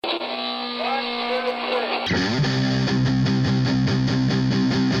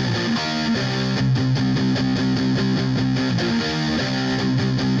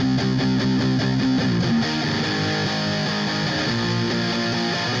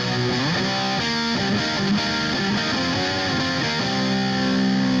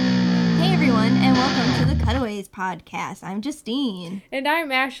Cutaways Podcast. I'm Justine. And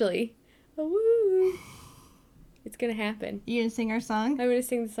I'm Ashley. Woo! It's gonna happen. You gonna sing our song? I'm gonna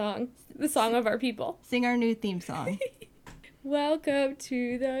sing the song of our people. Sing our new theme song. Welcome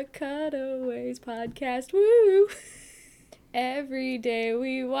to the Cutaways Podcast. Woo! Every day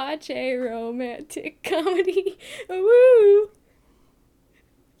we watch a romantic comedy. Woo!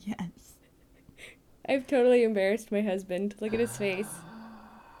 Yes. I've totally embarrassed my husband. Look at his face.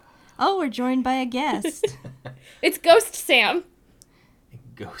 Oh, we're joined by a guest. It's Ghost Sam.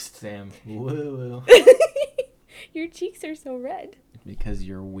 Ghost Sam. Woo. Your cheeks are so red. Because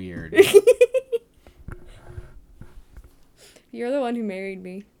you're weird. You're the one who married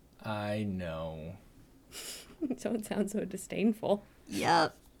me. I know. Don't sound so disdainful.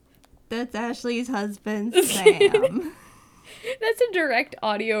 Yep. That's Ashley's husband, Sam. That's a direct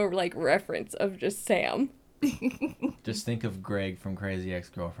audio reference of just Sam. Just think of Greg from Crazy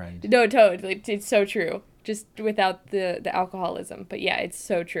Ex-Girlfriend. No, totally. It's so true. Just without the alcoholism. But yeah, it's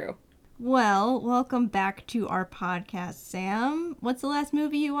so true. Well, welcome back to our podcast, Sam. What's the last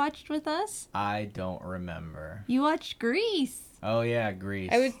movie you watched with us? I don't remember. You watched Grease. Oh yeah,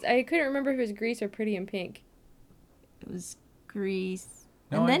 Grease. I couldn't remember if it was Grease or Pretty in Pink. It was Grease.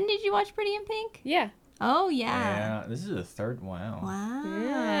 No, and then did you watch Pretty in Pink? Yeah. Oh, yeah. Yeah, this is the third. Wow. Wow.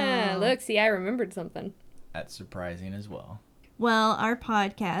 Yeah. Look, see, I remembered something. That's surprising as well. Well, our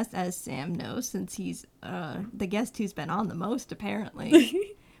podcast, as Sam knows, since he's the guest who's been on the most,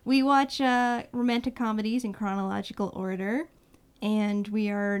 apparently, we watch romantic comedies in chronological order, and we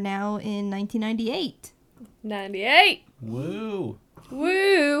are now in 1998. 98. Woo.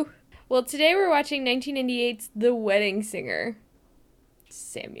 Woo. Well, today we're watching 1998's The Wedding Singer.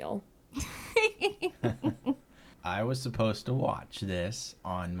 Samuel. I was supposed to watch this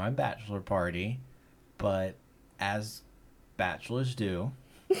on my bachelor party, but as bachelors do,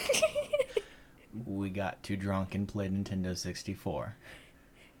 we got too drunk and played Nintendo 64.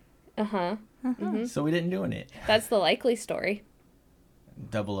 Uh-huh. Mm-hmm. So we didn't do it. That's the likely story.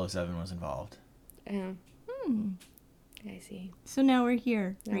 007 was involved. I see. So now we're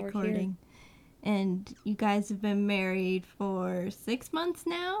here Now we're recording. And you guys have been married for 6 months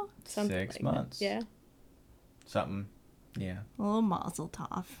now? Something 6 like months. That. Yeah. Something. Yeah. A little mazel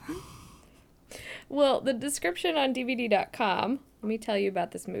tov. Well, the description on DVD.com, let me tell you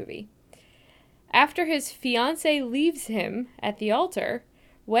about this movie. After his fiancée leaves him at the altar,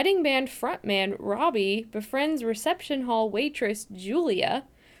 wedding band frontman Robbie befriends reception hall waitress Julia,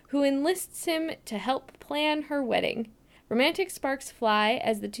 who enlists him to help plan her wedding. Romantic sparks fly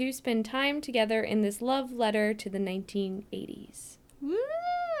as the two spend time together in this love letter to the 1980s.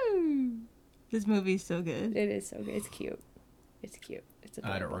 Woo! This movie's so good. It is so good. It's cute. It's cute. It's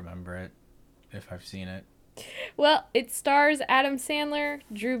adorable. I don't remember it, if I've seen it. Well, it stars Adam Sandler,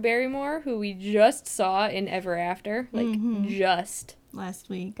 Drew Barrymore, who we just saw in Ever After, just Last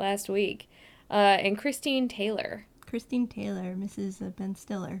week. and Christine Taylor. Christine Taylor, Mrs. Ben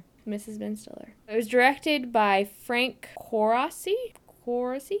Stiller. Mrs. Ben Stiller. It was directed by Frank Corasi,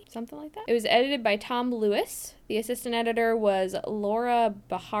 something like that. It was edited by Tom Lewis. The assistant editor was Laura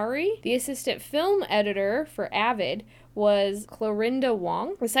Bahari. The assistant film editor for Avid was Clorinda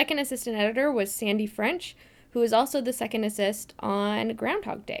Wong. The second assistant editor was Sandy French, who was also the second assist on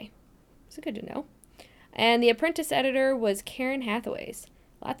Groundhog Day. So good to know. And the apprentice editor was Karen Hathaways.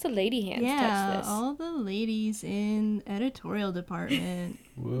 Lots of lady hands touched this. All the ladies in editorial department,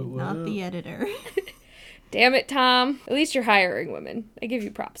 Woo, not the editor. Damn it, Tom. At least you're hiring women. I give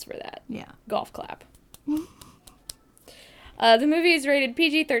you props for that. Yeah. Golf clap. The movie is rated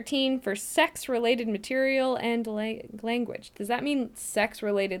PG-13 for sex-related material and language. Does that mean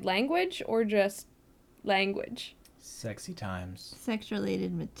sex-related language or just language? Sexy times.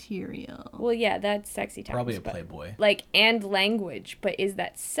 Sex-related material. Well, yeah, that's sexy times. Probably a but, Playboy. and language. But is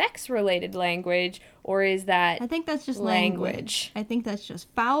that sex-related language or is that I think that's just language? language. I think that's just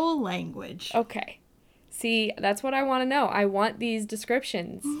foul language. Okay. See, that's what I want to know. I want these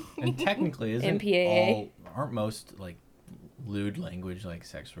descriptions. And technically, isn't MPAA. aren't most lewd language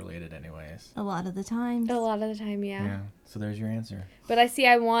sex related anyways? A lot of the time. A lot of the time, yeah. So there's your answer. But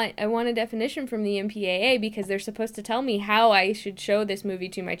I want a definition from the MPAA because they're supposed to tell me how I should show this movie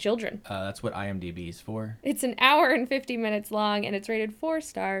to my children. That's what IMDb is for. It's an hour and 50 minutes long, and it's rated 4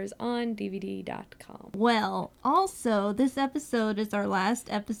 stars on DVD.com. Well, also, this episode is our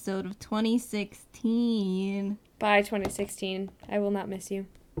last episode of 2016. Bye, 2016. I will not miss you.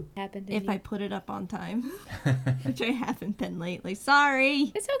 Happened to if you. I put it up on time, which I haven't been lately.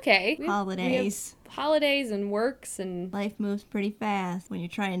 Sorry. It's okay. We have Holidays. holidays and works and Life moves pretty fast when you're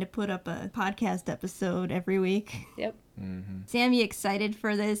trying to put up a podcast episode every week. yep. Sam, you excited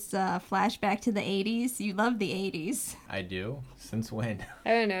for this flashback to the 80s? You love the 80s. I do. Since when? I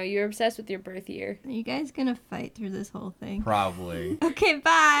don't know. You're obsessed with your birth year. Are you guys gonna fight through this whole thing? Probably. Okay,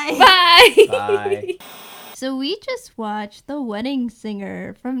 bye. Bye. Bye. So we just watched The Wedding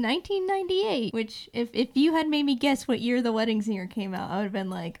Singer from 1998, which if you had made me guess what year The Wedding Singer came out, I would have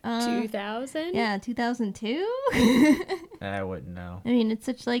been like, 2000. yeah, 2002? I wouldn't know. I mean, it's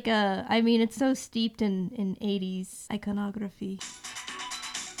such like it's so steeped in 80s iconography.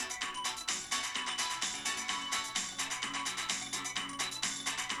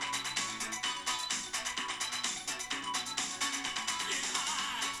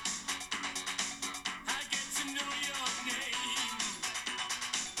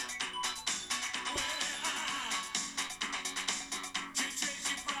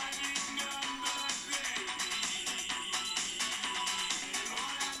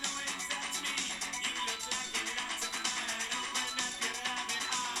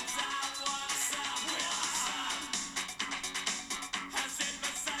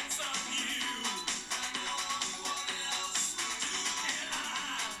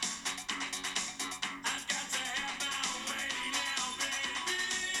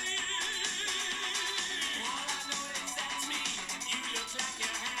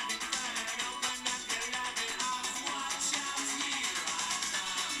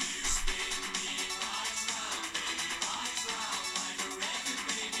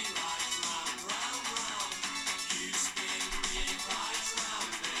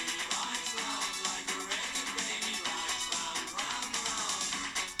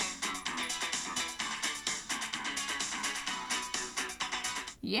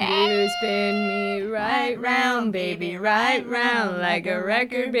 Yeah. You spin me right round, baby, right round, like a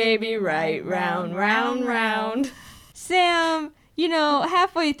record, baby, right round, round, round. Sam, you know,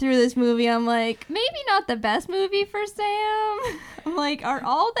 halfway through this movie, I'm like, maybe not the best movie for Sam. I'm like, are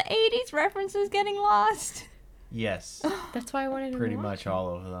all the 80s references getting lost? Yes. That's why I wanted to Pretty watch much it.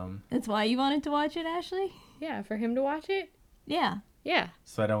 all of them. That's why you wanted to watch it, Ashley? Yeah, for him to watch it. Yeah. Yeah.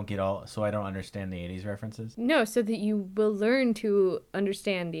 So I don't understand the 80s references. No, so that you will learn to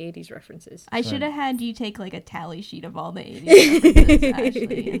understand the 80s references. I Sure. should have had you take like a tally sheet of all the 80s references,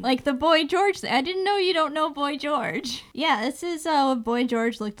 Ashley. Like the Boy George. I didn't know you don't know Boy George. Yeah, this is what Boy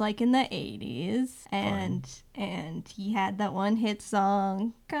George looked like in the 80s. And he had that one hit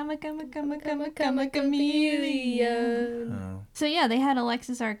song, Come a chameleon. Oh. So yeah, they had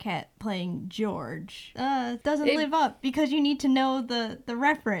Alexis Arquette playing George. Doesn't It- live up because you need to know the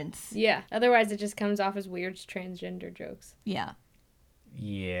reference. Yeah, otherwise it just comes off as weird transgender jokes. Yeah.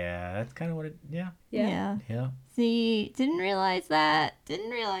 Yeah, that's kind of what it. Yeah. Yeah. Yeah. See, didn't realize that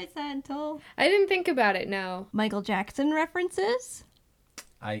until I didn't think about it, no. Michael Jackson references.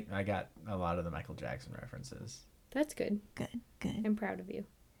 I got a lot of the Michael Jackson references. That's good. Good. I'm proud of you.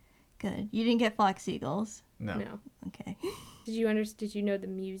 Good. You didn't get Flock Seagulls. No. No. Okay. Did you know the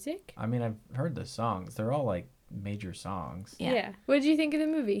music? I mean, I've heard the songs. They're all like major songs. Yeah. What did you think of the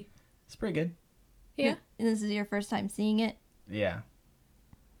movie? It's pretty good. Yeah. And this is your first time seeing it? Yeah.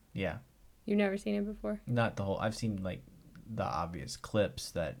 Yeah. You've never seen it before? Not the whole. I've seen like the obvious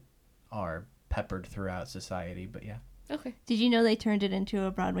clips that are peppered throughout society, but yeah. Okay. Did you know they turned it into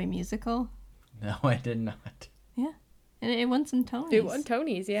a Broadway musical? No, I did not. And it won some Tonys. It won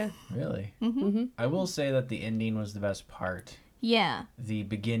Tonys, yeah. Really? Mm-hmm. Mm-hmm. I will say that the ending was the best part. Yeah. The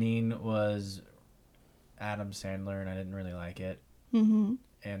beginning was Adam Sandler, and I didn't really like it. Mm-hmm.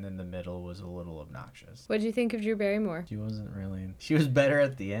 And then the middle was a little obnoxious. What did you think of Drew Barrymore? She wasn't really. She was better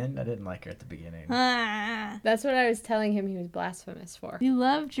at the end. I didn't like her at the beginning. Ah. That's what I was telling him he was blasphemous for. We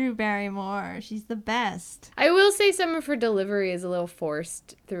love Drew Barrymore. She's the best. I will say some of her delivery is a little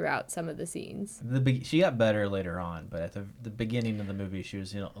forced throughout some of the scenes. She got better later on, but at the beginning of the movie, she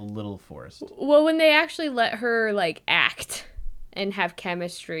was a little forced. Well, when they actually let her, like, act and have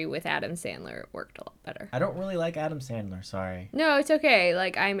chemistry with Adam Sandler, it worked a lot better. I don't really like Adam Sandler. Sorry. No, it's okay.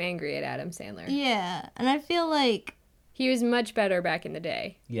 Like, I'm angry at Adam Sandler. Yeah. And I feel like He was much better back in the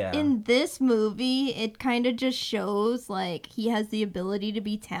day. Yeah. in this movie, it kind of just shows like he has the ability to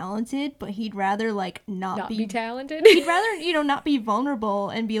be talented, but he'd rather like Not be talented. he'd rather, not be vulnerable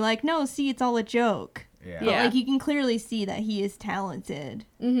and be like, no, see, it's all a joke. Yeah. But Yeah. like you can clearly see that he is talented.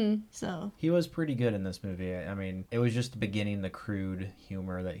 Mm-hmm. So He was pretty good in this movie. I mean, it was just the beginning, the crude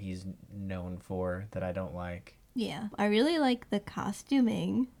humor that he's known for that I don't like. yeah, I really like the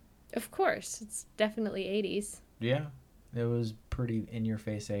costuming. Of course. It's definitely 80s. Yeah. It was pretty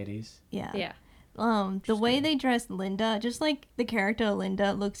in-your-face 80s. Yeah. Yeah. The way they dressed Linda, just like the character of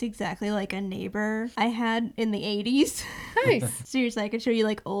Linda, looks exactly like a neighbor I had in the 80s. Nice. Seriously, I could show you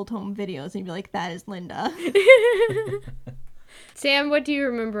like old home videos and you'd be like, that is Linda. Sam, what do you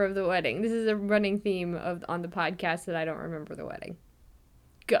remember of the wedding? This is a running theme on the podcast that I don't remember the wedding.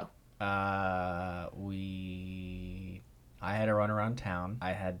 Go. I had to run around town.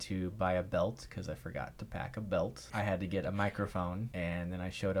 I had to buy a belt because I forgot to pack a belt. I had to get a microphone, and then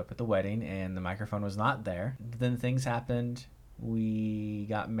I showed up at the wedding, and the microphone was not there. Then things happened. We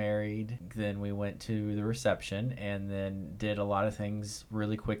got married. Then we went to the reception, and then did a lot of things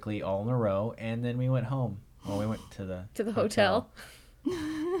really quickly all in a row, and then we went home. Well, we went to the hotel.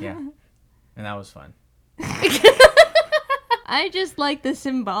 Yeah, and that was fun. I just like the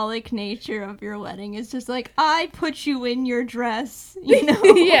symbolic nature of your wedding. It's just like, I put you in your dress, you know?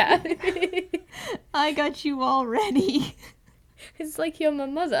 Yeah. I got you all ready. It's like your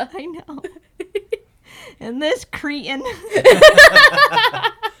mother. I know. And this cretin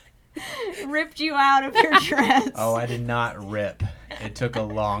ripped you out of your dress. Oh, I did not rip. It took a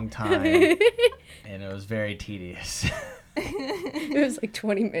long time, and it was very tedious. It was like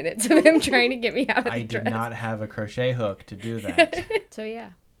 20 minutes of him trying to get me out of the I dress. did not have a crochet hook to do that. So yeah,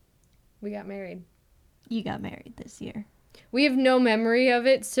 we got married. You got married this year. We have no memory of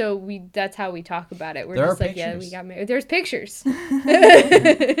it, so that's how we talk about it. We're There just are like, yeah, we pictures. got married. There's pictures. So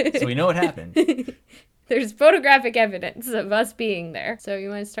we know what happened. There's photographic evidence of us being there. So you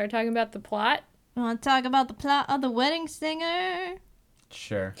want to start talking about the plot? You want to talk about the plot of The Wedding Singer?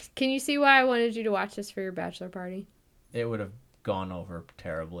 Sure. Can you see why I wanted you to watch this for your bachelor party? It would have gone over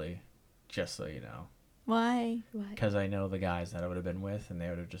terribly, just so you know. Why? What? Because I know the guys that I would have been with, and it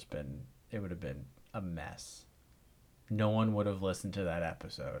would have been a mess. No one would have listened to that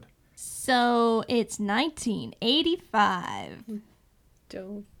episode. So it's 1985.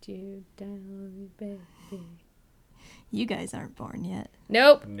 Don't you down me, baby. You guys aren't born yet.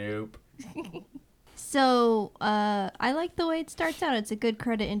 Nope. Nope. So, I like the way it starts out. It's a good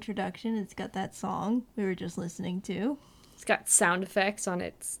credit introduction. It's got that song we were just listening to. It's got sound effects on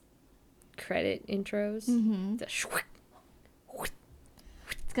its credit intros. Mm-hmm. The shwick.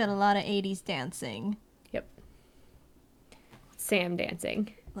 It's got a lot of 80s dancing. Yep. Sam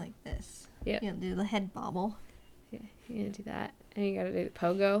dancing. Like this. Yep. You do the head bobble. Yeah, you gotta do that. And you gotta do the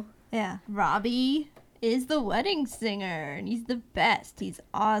pogo. Yeah. Robbie is the wedding singer, and he's the best. He's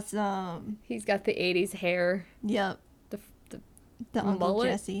awesome. He's got the 80s hair. Yep. The The Uncle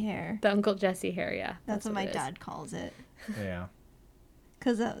mullet? Jesse hair. The Uncle Jesse hair, yeah. That's what my it is. dad calls it. Yeah.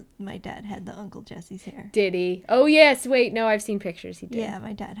 Because my dad had the Uncle Jesse's hair. Did he? Oh, yes. Wait, no, I've seen pictures. He did. Yeah,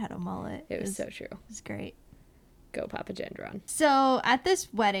 my dad had a mullet. It was so true. It was great. Go, Papa Gendron. So, at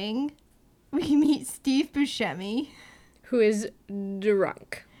this wedding, we meet Steve Buscemi. Who is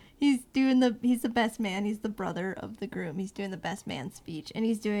drunk. He's the best man. He's the brother of the groom. He's doing the best man speech, and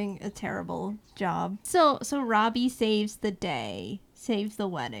he's doing a terrible job. So Robbie saves the day, saves the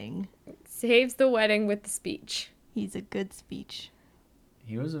wedding. Saves the wedding with the speech. He's a good speech.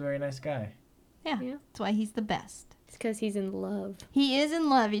 He was a very nice guy. Yeah. That's why he's the best. It's because he's in love. He is in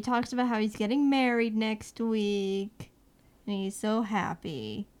love. He talks about how he's getting married next week, and he's so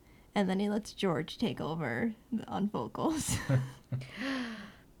happy. And then he lets George take over on vocals.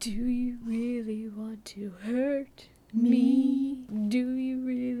 Do you really want to hurt me? Do you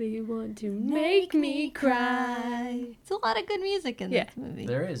really want to make me cry? It's a lot of good music in Yeah. this movie.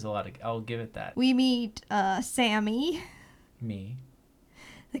 There is a lot of... I'll give it that. We meet Sammy, Me.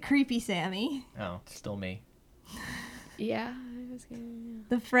 the creepy Sammy, Oh, still me. Yeah, I was gonna...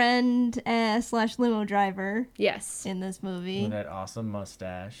 the friend slash limo driver Yes. in this movie. With that awesome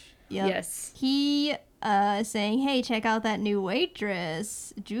mustache. Yep. Yes. He is saying, hey, check out that new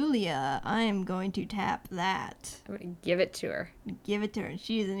waitress, Julia. I am going to tap that. I'm gonna give it to her. Give it to her, and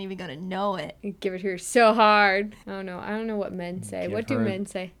she isn't even going to know it. Give it to her so hard. I don't know what men say. Give What do her- men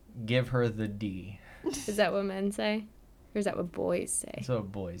say? Give her the D. Is that what men say? Or is that what boys say? That's what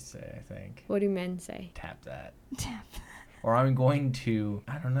boys say, I think. What do men say? Tap that. Tap. Or I'm going to...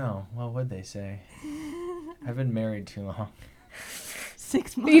 I don't know. What would they say? I've been married too long.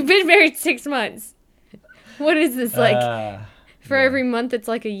 6 months. You've been married 6 months. What is this like? For yeah. every month, it's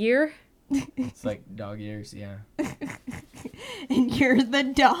like a year. It's like dog years, yeah. And you're the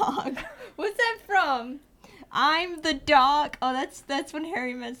dog. What's that from? I'm the dog. Oh, that's when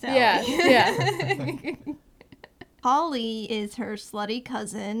Harry met Sally. Yeah. Holly is her slutty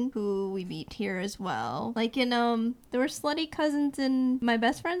cousin, who we meet here as well. Like in there were slutty cousins in my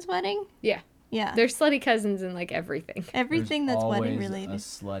best friend's wedding. Yeah. Yeah. They're slutty cousins in like everything. Everything There's that's wedding always related. a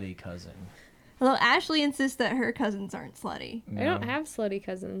slutty cousin. Although Ashley insists that her cousins aren't slutty. I don't have slutty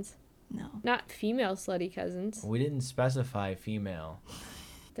cousins. No. Not female slutty cousins. We didn't specify female.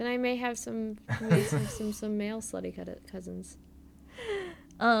 Then I may have some some male slutty cousins.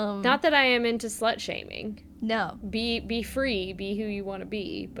 Not that I am into slut shaming. No. Be free, be who you want to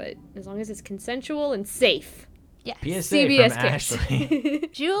be, but as long as it's consensual and safe. Yes. PSA CBS from Kids. Ashley.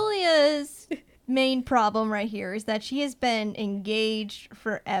 Julia's main problem right here is that she has been engaged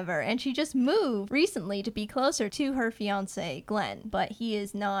forever, and she just moved recently to be closer to her fiance Glenn, but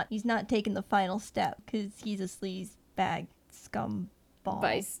he's not taking the final step because he's a sleaze bag scumball.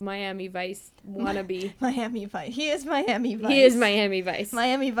 Miami Vice wannabe. Miami Vice. He is Miami Vice. He is Miami Vice.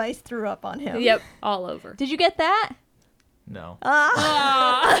 Miami Vice threw up on him. Yep, all over. Did you get that? No.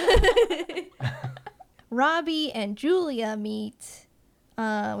 Robbie and Julia meet.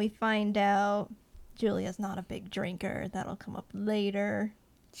 We find out Julia's not a big drinker. That'll come up later.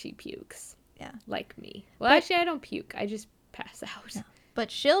 She pukes. Yeah. Like me. Well, actually, I don't puke. I just pass out. No. But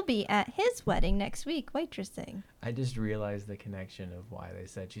she'll be at his wedding next week, waitressing. I just realized the connection of why they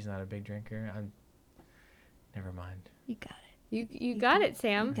said she's not a big drinker. Never mind. You got it. You got it,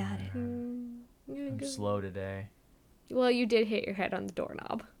 Sam. You got it. I'm slow today. Well, you did hit your head on the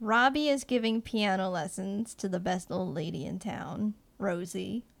doorknob. Robbie is giving piano lessons to the best old lady in town,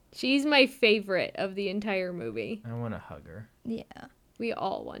 Rosie. She's my favorite of the entire movie. I want to hug her. Yeah. We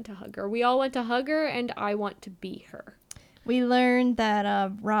all want to hug her. We all want to hug her, and I want to be her. We learned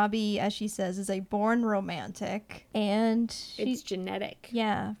that Robbie, as she says, is a born romantic. And It's genetic.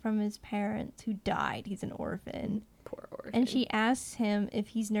 Yeah, from his parents who died. He's an orphan. Poor orphan. And she asks him if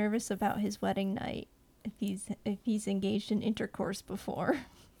he's nervous about his wedding night, if he's engaged in intercourse before.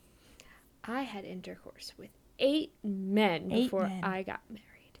 I had intercourse with 8 men before I got married.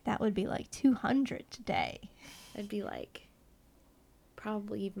 That would be like 200 today. That'd be like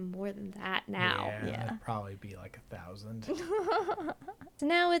probably even more than that now. Yeah. It'd probably be like 1,000. So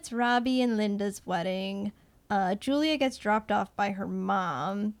now it's Robbie and Linda's wedding. Julia gets dropped off by her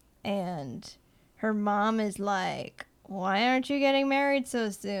mom, and her mom is like, "Why aren't you getting married so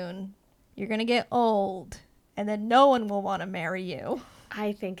soon? You're gonna get old, and then no one will want to marry you."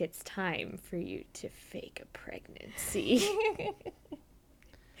 I think it's time for you to fake a pregnancy.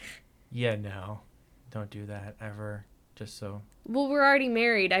 Yeah, no. Don't do that ever. Just so. Well, we're already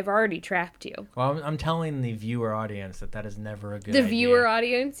married. I've already trapped you. Well, I'm telling the viewer audience that is never a good idea. The viewer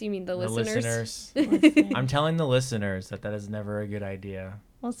audience? You mean the The listeners? listeners. I'm telling the listeners that is never a good idea.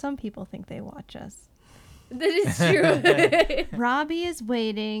 Well, some people think they watch us. That is true. Robbie is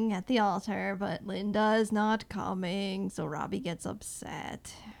waiting at the altar, but Linda is not coming, so Robbie gets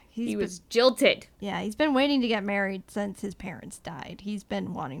upset. He was jilted. Yeah, he's been waiting to get married since his parents died. He's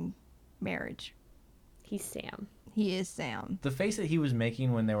been wanting marriage. He's Sam. He is Sam. The face that he was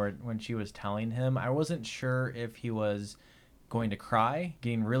making when she was telling him, I wasn't sure if he was going to cry,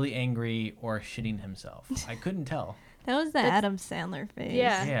 getting really angry, or shitting himself. I couldn't tell. That was the Adam Sandler face.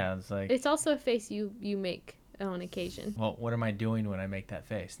 Yeah. Yeah, it's like, It's also a face you make on occasion. well, what am I doing when I make that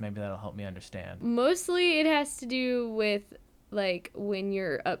face? Maybe that'll help me understand. Mostly it has to do with like when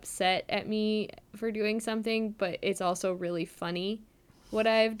you're upset at me for doing something, but it's also really funny what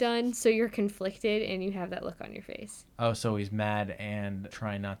I've done, so you're conflicted and you have that look on your face. Oh, so he's mad and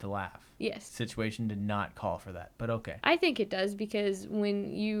trying not to laugh. Yes. Situation did not call for that, but okay. I think it does, because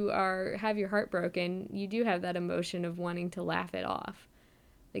when you have your heart broken, you do have that emotion of wanting to laugh it off.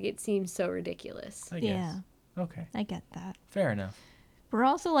 Like, it seems so ridiculous. I guess. Yeah. Okay. I get that. Fair enough. We're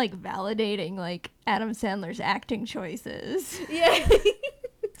also like validating like Adam Sandler's acting choices. Yeah.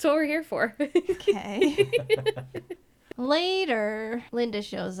 That's what we're here for. Okay. Later, Linda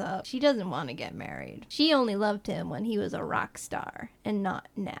shows up. She doesn't want to get married. She only loved him when he was a rock star and not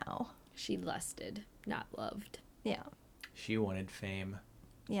now. She lusted, not loved. Yeah. She wanted fame.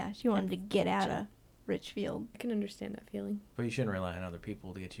 Yeah, she wanted to get out of Richfield. I can understand that feeling. But you shouldn't rely on other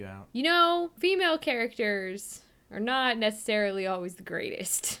people to get you out. You know, female characters are not necessarily always the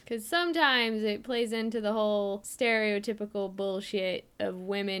greatest. Because sometimes it plays into the whole stereotypical bullshit of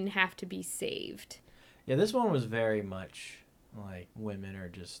women have to be saved. Yeah, this one was very much like women are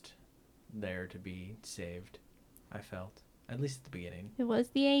just there to be saved, I felt. At least at the beginning. It was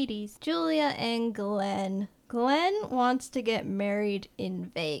the 80s. Julia and Glenn. Glenn wants to get married in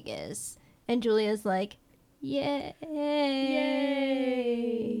Vegas. And Julia's like, yay.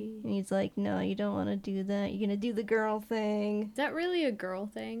 Yay. And he's like, no, you don't want to do that. You're going to do the girl thing. Is that really a girl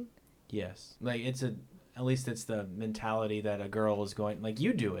thing? Yes. Like, at least it's the mentality that a girl is going, like,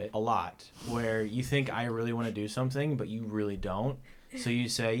 you do it a lot, where you think I really want to do something, but you really don't. So you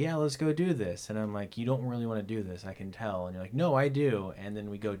say, yeah, let's go do this. And I'm like, you don't really want to do this. I can tell. And you're like, no, I do. And then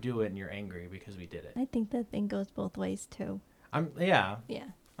we go do it and you're angry because we did it. I think that thing goes both ways too. Yeah. Yeah.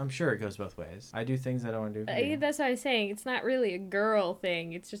 I'm sure it goes both ways. I do things I don't want to do. For you. That's what I was saying. It's not really a girl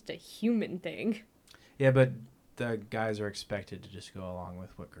thing. It's just a human thing. Yeah, but the guys are expected to just go along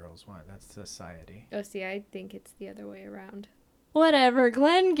with what girls want. That's society. Oh, see, I think it's the other way around. Whatever.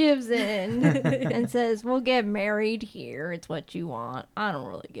 Glenn gives in and says, we'll get married here. It's what you want. I don't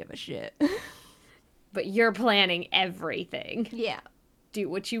really give a shit. But you're planning everything. Yeah. Do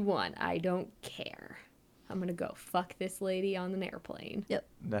what you want. I don't care. I'm gonna go fuck this lady on an airplane. Yep.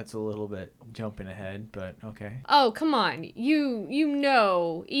 That's a little bit jumping ahead, but okay. Oh, come on. You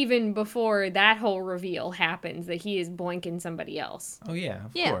know, even before that whole reveal happens, that he is boinking somebody else. Oh, yeah,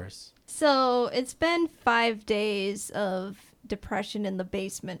 of Yeah. course. So it's been 5 days of depression in the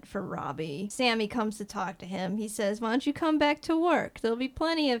basement for Robbie. Sammy comes to talk to him. He says, why don't you come back to work? There'll be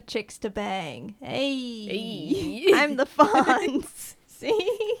plenty of chicks to bang. Hey. I'm the Fonz.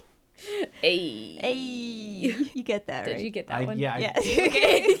 See? Hey. Hey. You get that, right? Did you get that one? Yeah. Yes.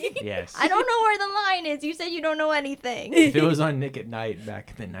 Okay. Yes. I don't know where the line is. You said you don't know anything. If it was on Nick at Night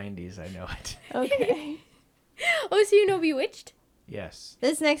back in the 90s, I know it. Okay. Oh, so you know Bewitched? Yes.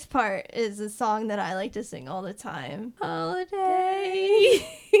 This next part is a song that I like to sing all the time. Holiday.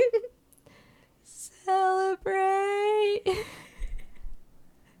 Celebrate.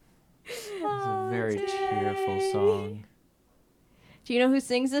 It's a very cheerful song. Do you know who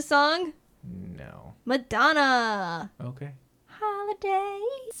sings this song? No. Madonna. Okay. Holiday.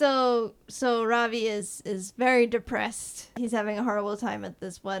 So Ravi is very depressed. He's having a horrible time at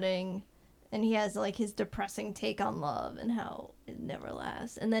this wedding. And he has like his depressing take on love and how it never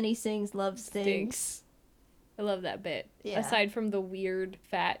lasts. And then he sings Love Stinks. I love that bit. Yeah. Aside from the weird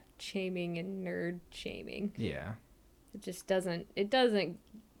fat shaming and nerd shaming. Yeah. It just doesn't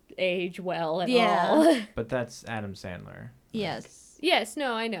age well at Yeah. all. But that's Adam Sandler. Yes. Yes,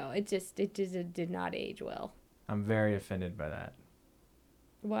 no, I know. It did not age well. I'm very offended by that.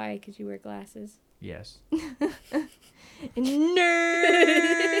 Why? Because you wear glasses? Yes.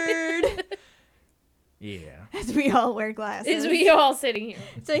 Nerd. Yeah. As we all wear glasses. Is we all sitting here?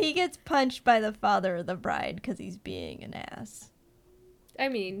 So he gets punched by the father of the bride because he's being an ass. I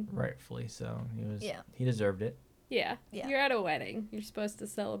mean, Rightfully so. Yeah. He deserved it. yeah. Yeah. You're at a wedding. You're supposed to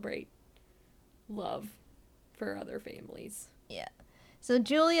celebrate love for other families. Yeah. So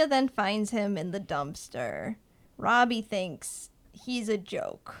Julia then finds him in the dumpster. Robbie thinks he's a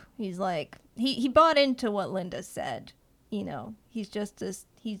joke. He's like, he bought into what Linda said. You know, he's just a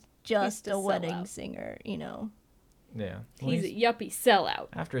wedding sellout. singer, you know. Yeah. Well, He's a yuppie sellout.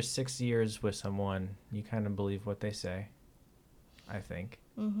 after 6 years with someone, you kind of believe what they say. I think.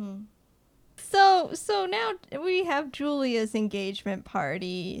 Mm-hmm. So now we have Julia's engagement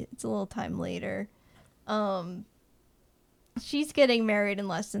party. It's a little time later. She's getting married in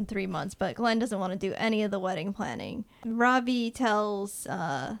less than 3 months, but Glenn doesn't want to do any of the wedding planning. Robbie tells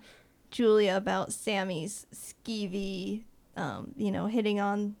Julia about Sammy's skeevy, hitting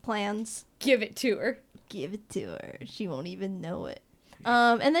on plans. Give it to her. Give it to her. She won't even know it.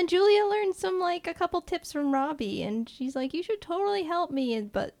 And then Julia learns a couple tips from Robbie, and she's like, you should totally help me.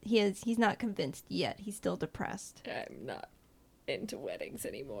 But he's not convinced yet. He's still depressed. I'm not into weddings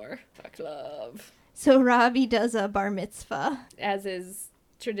anymore. Fuck love. So Robbie does a bar mitzvah. As is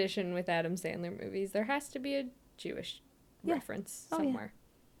tradition with Adam Sandler movies, there has to be a Jewish reference Oh, yeah. somewhere.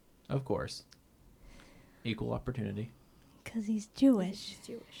 Of course. Equal opportunity. Because he's Jewish. He's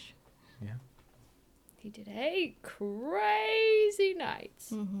Jewish. Yeah. He did a crazy night.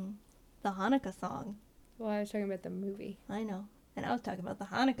 Mm-hmm. The Hanukkah song. Well, I was talking about the movie. I know. And I was talking about the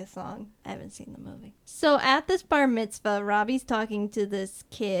Hanukkah song. I haven't seen the movie. So at this bar mitzvah, Robbie's talking to this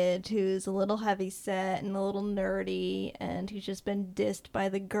kid who's a little heavyset and a little nerdy, and who's just been dissed by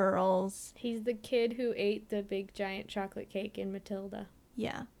the girls. He's the kid who ate the big giant chocolate cake in Matilda.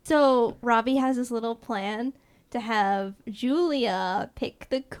 Yeah. So Robbie has this little plan to have Julia pick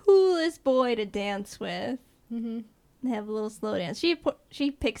the coolest boy to dance with. Mm-hmm. They have a little slow dance.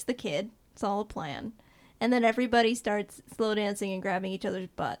 She picks the kid. It's all a plan. And then everybody starts slow dancing and grabbing each other's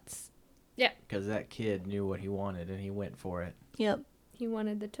butts. Yeah. Because that kid knew what he wanted and he went for it. Yep. He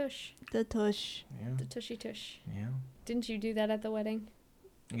wanted the tush. The tush. Yeah. The tushy tush. Yeah. Didn't you do that at the wedding?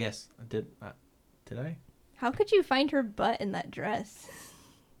 Yes. I did. Did I? How could you find her butt in that dress?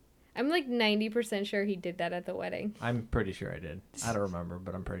 I'm like 90% sure he did that at the wedding. I'm pretty sure I did. I don't remember,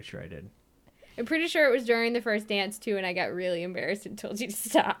 but I'm pretty sure I did. I'm pretty sure it was during the first dance, too, and I got really embarrassed and told you to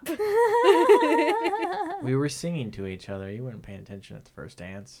stop. We were singing to each other. You weren't paying attention at the first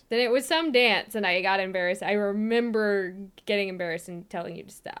dance. Then it was some dance, and I got embarrassed. I remember getting embarrassed and telling you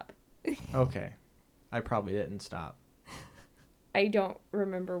to stop. Okay. I probably didn't stop. I don't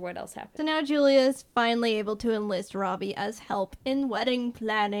remember what else happened. So now Julia's finally able to enlist Robbie as help in wedding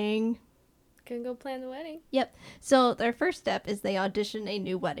planning. Can go plan the wedding. Yep. So their first step is they audition a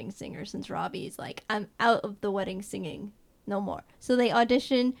new wedding singer since Robbie's like, I'm out of the wedding singing. No more. So they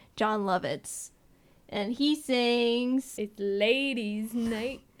audition John Lovitz. And he sings, It's ladies'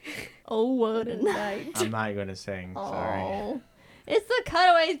 night. Oh, what a night. I'm not going to sing. Sorry. Oh. It's the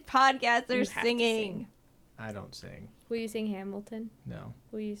Cutaways podcast. They're You have to singing. sing. I don't sing. Will you sing Hamilton? No.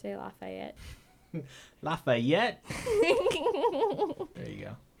 Will you say Lafayette? Lafayette. There you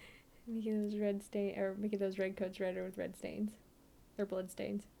go. Making those making those red coats redder with red stains. Or blood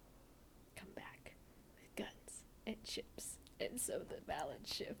stains. Come back with guns and chips. And so the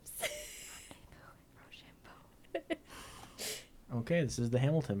balance shifts. Okay, this is the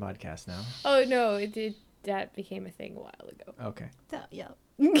Hamilton podcast now. Oh no, that became a thing a while ago. Okay. So, yeah.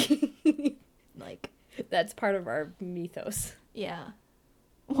 Like, That's part of our mythos. yeah.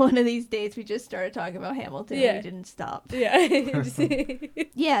 One of these days we just started talking about Hamilton and Yeah. we didn't stop. Yeah.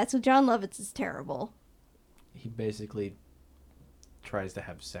 Yeah, so John Lovitz is terrible. He basically tries to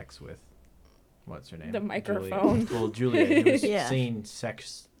have sex with, what's her name? The microphone. Julia. Well, Julia. He was Yeah. saying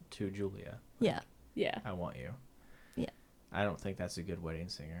sex to Julia. Yeah. Yeah. I want you. Yeah. I don't think that's a good wedding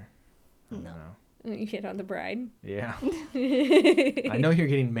singer. I don't No. know. You hit on the bride. Yeah. I know you're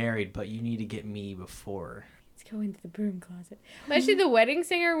getting married, but you need to get me before. Let's go into the broom closet. Well, actually, the wedding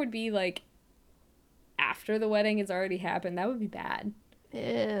singer would be like after the wedding has already happened. That would be bad.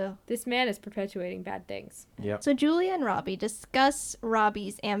 Ew. This man is perpetuating bad things. Yep. So Julia and Robbie discuss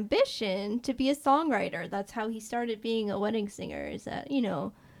Robbie's ambition to be a songwriter. That's how he started being a wedding singer, is that,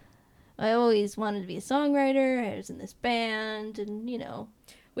 I always wanted to be a songwriter. I was in this band and,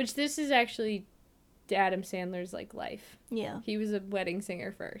 Which this is actually Adam Sandler's like life. yeah. He was a wedding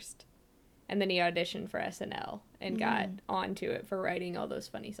singer first. And then he auditioned for SNL and got onto it for writing all those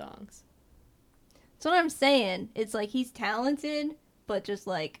funny songs. That's what I'm saying. It's like he's talented, but just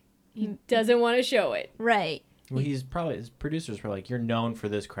like, He doesn't want to show it. right. Well, his producers were like, you're known for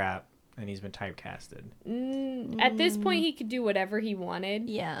this crap, and he's been typecasted. At this point, he could do whatever he wanted,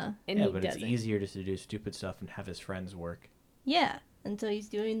 Yeah. and Yeah, he but doesn't. it's easier just to do stupid stuff and have his friends work. Yeah. And so he's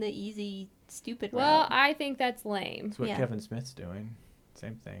doing the easy, stupid Well, route. I think that's lame. That's what Yeah. Kevin Smith's doing.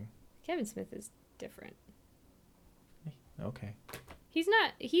 Same thing. Kevin Smith is different. Okay.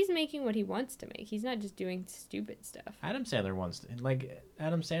 He's making what he wants to make. He's not just doing stupid stuff. Adam Sandler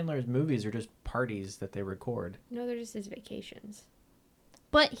Adam Sandler's movies are just parties that they record. No, they're just his vacations.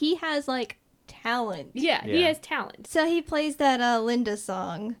 But he has, like, talent. Yeah, he Yeah. has talent. So he plays that Linda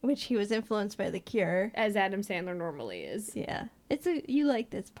song, which he was influenced by The Cure. As Adam Sandler normally is. Yeah. You like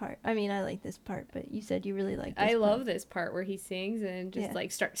this part. I mean, I like this part, but you said you really like this I part. love this part where he sings and just Yeah. like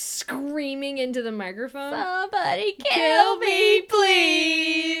starts screaming into the microphone. Somebody Kill me,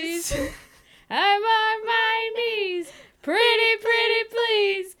 please. I'm on my knees. Pretty, pretty,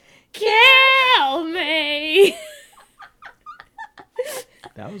 please. Kill me.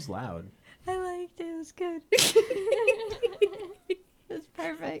 That was loud. I liked it. It was good. It's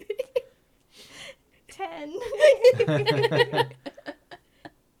perfect. 10.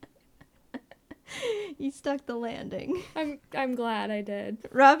 You stuck the landing. I'm glad I did.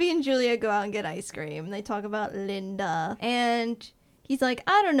 Robbie and Julia go out and get ice cream. They talk about Linda. And he's like,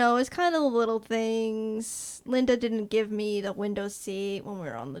 I don't know. It's kind of the little things. Linda didn't give me the window seat when we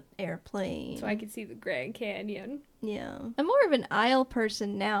were on the airplane. So I could see the Grand Canyon. Yeah. I'm more of an aisle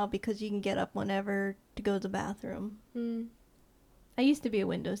person now because you can get up whenever to go to the bathroom. I used to be a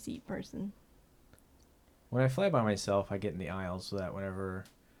window seat person. When I fly by myself, I get in the aisle so that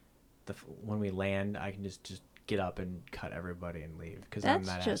when we land, I can just get up and cut everybody and leave because I'm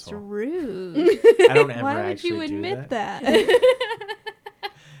That's that just asshole. rude. I don't ever Why would actually you do admit that.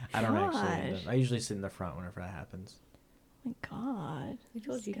 I don't actually. Gosh. I usually sit in the front whenever that happens. Oh my God. I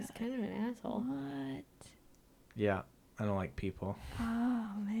told you he's kind of an asshole. What? Yeah, I don't like people. Oh,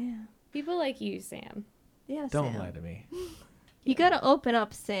 man. People like you, Sam. Yeah, Don't Sam. lie to me. You gotta open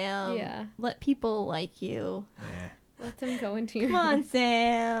up, Sam. Yeah. Let people like you. Let them go into your Come on,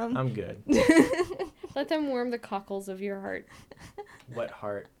 Sam. I'm good. Let them warm the cockles of your heart. Wet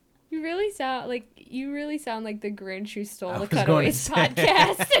heart. You really sound like the Grinch who stole I the was going to Cutaways say.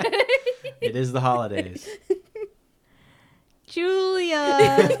 podcast. It is the holidays.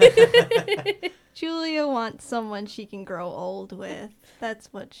 Julia. Julia wants someone she can grow old with.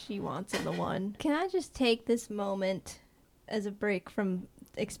 That's what she wants in the one. Can I just take this moment as a break from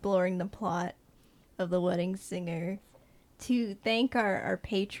exploring the plot of The Wedding Singer to thank our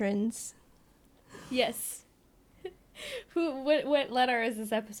patrons? Yes. What letter is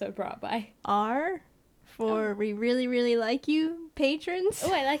this episode brought by? R for we really, really like you, patrons.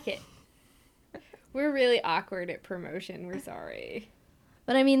 Oh, I like it. We're really awkward at promotion. We're sorry.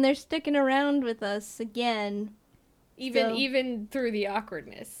 But I mean, they're sticking around with us again. Even through the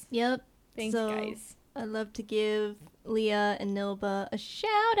awkwardness. Yep. Thanks, So, guys. I'd love to give Leah and Nilba a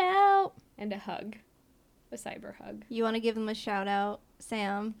shout out. And a hug. A cyber hug. You want to give them a shout out,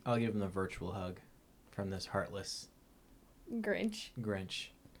 Sam? I'll give him a virtual hug from this heartless Grinch. Grinch.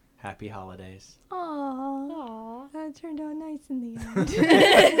 Happy holidays. Aww. Aww. That turned out nice in the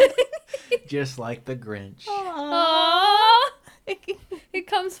end. Just like the Grinch. Aww. It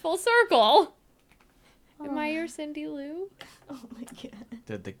comes full circle. Am I your Cindy Lou? Oh my god.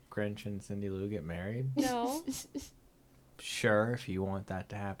 Did the Grinch and Cindy Lou get married? No. Sure, if you want that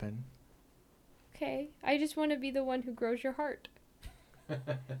to happen. Okay. I just want to be the one who grows your heart.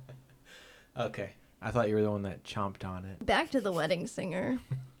 Okay. I thought you were the one that chomped on it. Back to The Wedding Singer.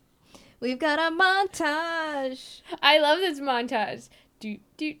 We've got a montage. I love this montage. Do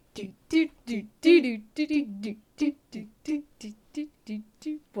do do do do do do do do do do do do do do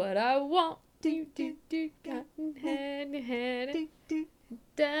do. What I want. Do do do. Cotton hand to hand.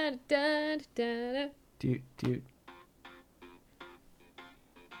 Da da da da. Doot doot.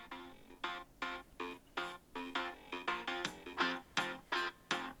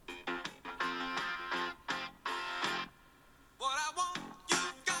 What I want, you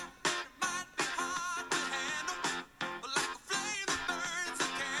got, and it might be hard to handle. But like a flame that burns a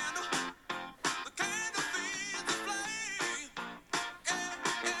candle, the candle feeds the flame.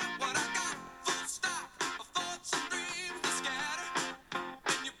 Yeah, what I got, full stop, of thoughts and dreams that scatter.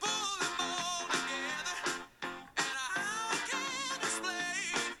 And you pull them all together, and I can't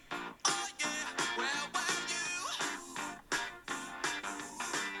explain. Oh yeah, well,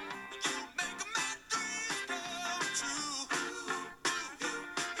 you make a man dreams come true.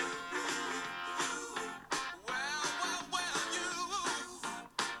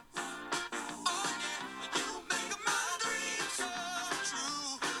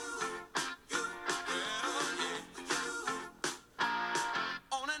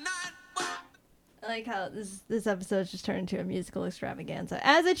 I like how this episode just turned into a musical extravaganza,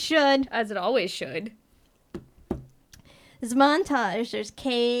 as it should. As it always should. This montage, there's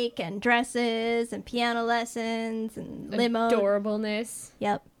cake and dresses and piano lessons and limo. Adorableness.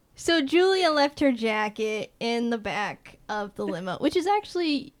 Yep. So Julia left her jacket in the back of the limo, which is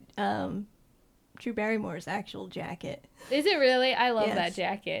actually Drew Barrymore's actual jacket. Is it really? I love Yes. that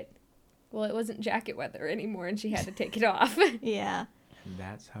jacket. Well, it wasn't jacket weather anymore, and she had to take it off. Yeah. And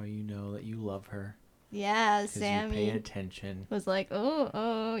that's how you know that you love her. Yeah, 'Cause you pay Sammy attention. was like,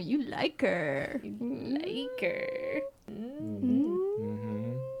 oh, you like her. Like her.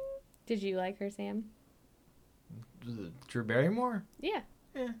 Mm-hmm. Did you like her, Sam? Drew Barrymore? Yeah.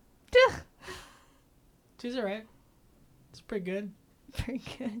 She's alright. It's pretty good. Pretty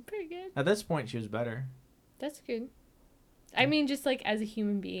good. Pretty good. At this point, she was better. That's good. I mean, just like as a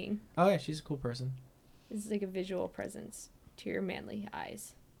human being. Oh, yeah, she's a cool person. It's like a visual presence to your manly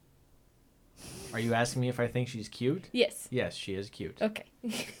eyes. Are you asking me if I think she's cute? Yes. Yes, she is cute. Okay.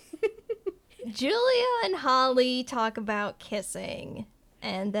 Julia and Holly talk about kissing,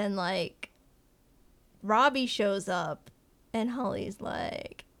 and then like Robbie shows up, and Holly's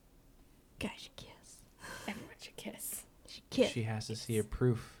like, "Guys should kiss. Everyone should kiss. Should kiss." She has to see a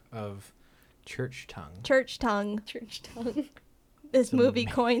proof of church tongue. Church tongue. Church tongue. This It's a movie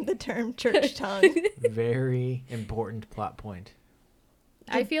ma- coined the term church tongue. Very important plot point.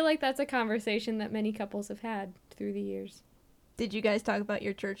 I feel like that's a conversation that many couples have had through the years. Did you guys talk about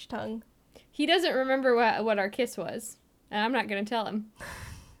your church tongue? He doesn't remember what our kiss was, and I'm not going to tell him.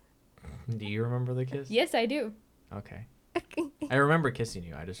 Do you remember the kiss? Yes, I do. Okay. I remember kissing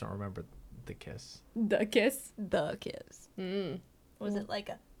you. I just don't remember the kiss. The kiss? The kiss. Was it like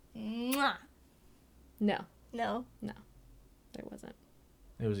a mwah? No, No. it wasn't.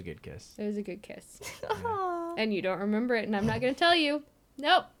 It was a good kiss. It was a good kiss. Aw. And you don't remember it, and I'm not going to tell you.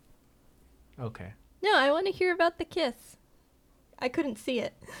 Nope. Okay. No, I want to hear about the kiss. I couldn't see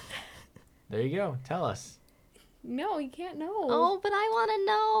it. There you go. Tell us. No, you can't know. Oh, but I want to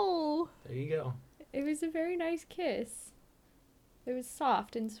know. There you go. It was a very nice kiss. It was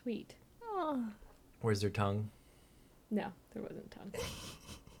soft and sweet. Oh. Where's their tongue? No, there wasn't tongue.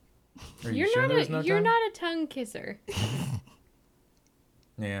 Are you sure there was no You're tongue? not a tongue kisser.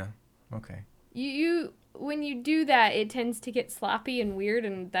 Yeah. Okay. You when you do that, it tends to get sloppy and weird,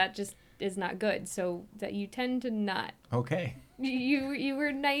 and that just is not good. So that you tend to not. Okay. You were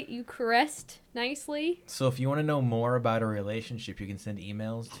you caressed nicely. So if you want to know more about a relationship, you can send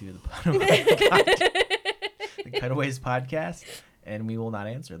emails to the Cutaways podcast, and we will not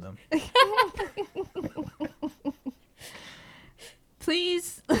answer them.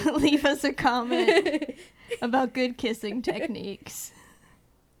 Please leave us a comment about good kissing techniques.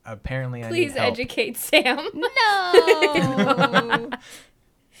 Apparently, I Please need help. educate Sam. No.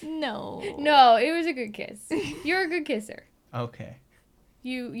 No. No, it was a good kiss. You're a good kisser. Okay.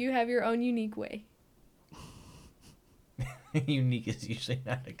 You have your own unique way. Unique is usually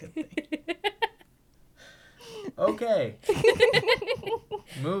not a good thing. Okay.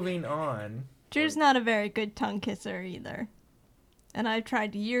 Moving on. Drew's not a very good tongue kisser either. And I've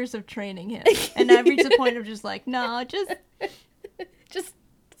tried years of training him. And I've reached the point of just like, no, just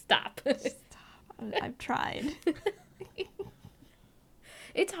stop. I've tried.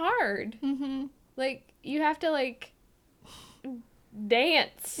 It's hard. Mm-hmm. Like, you have to, like,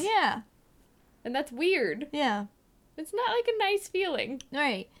 dance. Yeah. And that's weird. Yeah. It's not, like, a nice feeling.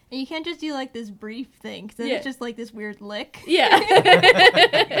 Right. And you can't just do like this brief thing, because then Yeah. it's just like this weird lick. Yeah.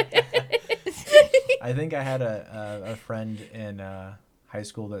 I think I had a friend in high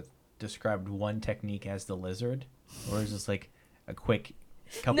school that described one technique as the lizard, where it was just like a quick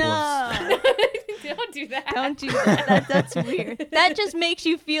couple of... No. Don't do that. Don't do that. That's weird. That just makes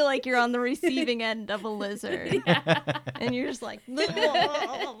you feel like you're on the receiving end of a lizard. And you're just like,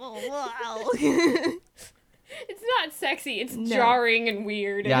 It's not sexy. It's No. jarring and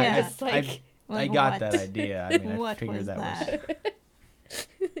weird. Yeah, And Yeah. just like... I got what? that idea. I mean, I What figured was that that?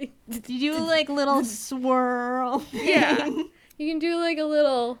 Did you do like little swirl thing? Yeah. You can do like a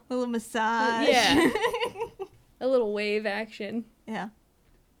little massage. Yeah. a little wave action. Yeah.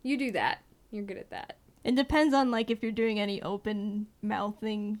 You do that. You're good at that. It depends on like if you're doing any open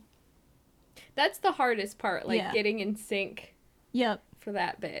mouthing. That's the hardest part, like Yeah. getting in sync Yep. for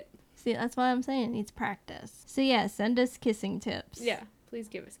that bit. See, that's why I'm saying it needs practice. So yeah, send us kissing tips. Yeah. Please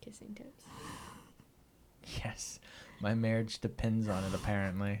give us kissing tips. Yes. My marriage depends on it,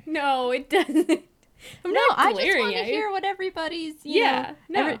 apparently. No, it doesn't. I'm No, not I just glaring want to at you. hear what everybody's. Yeah,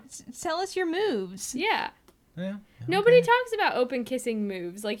 no. Tell us your moves. Yeah. Yeah. Nobody okay. talks about open kissing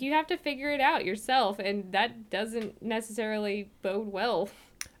moves. Like, you have to figure it out yourself, and that doesn't necessarily bode well.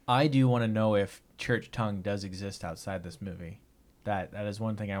 I do want to know if church tongue does exist outside this movie. That is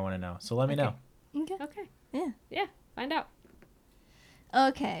one thing I want to know. So let me know. Okay. Okay. Yeah. Yeah, find out.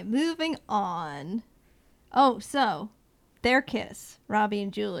 Okay, moving on. Oh, so their kiss, Robbie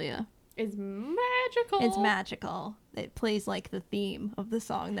and Julia. It's magical. It's magical. It plays like the theme of the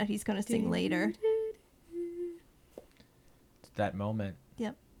song that he's going to sing later. It's that moment.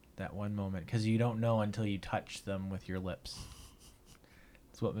 Yep. That one moment. Because you don't know until you touch them with your lips.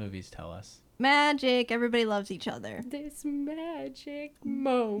 That's what movies tell us. Magic. Everybody loves each other. This magic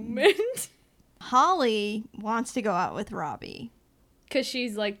moment. Holly wants to go out with Robbie. Because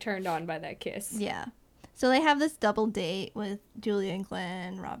she's, like, turned on by that kiss. Yeah. So they have this double date with Julia and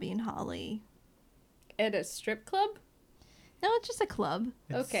Glenn, Robbie and Holly. At a strip club? No, it's just a club.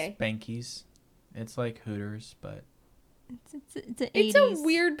 It's Okay. Spanky's. It's like Hooters, but It's an 80s. It's a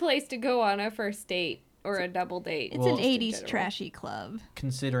weird place to go on a first date or a double date. It's Well, an just in 80s general. trashy club.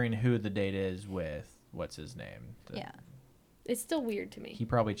 considering who the date is with, what's his name? Yeah. It's still weird to me. He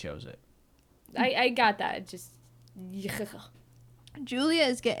probably chose it. I got that. It just... Julia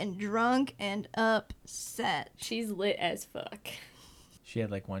is getting drunk and upset. She's lit as fuck. She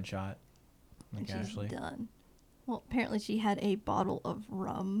had like one shot. Like And she's Ashley. done. Well, apparently she had a bottle of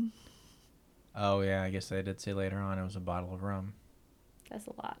rum. Oh yeah, I guess they did say later on it was a bottle of rum. That's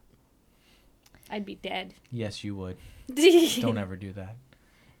a lot. I'd be dead. Yes, you would. Don't Don't ever do that.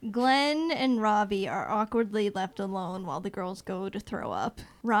 Glenn and Robbie are awkwardly left alone while the girls go to throw up.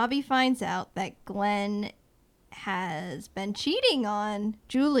 Robbie finds out that Glenn has been cheating on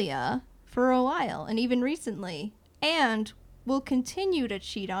Julia for a while, and even recently, and will continue to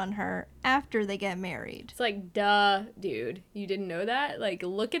cheat on her after they get married. It's like, duh, dude. You didn't know that? Like,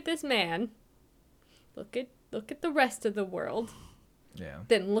 look at this man. Look at the rest of the world. Yeah.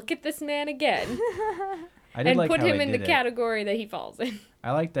 Then look at this man again. I did And like put how him they in the did it. category that he falls in.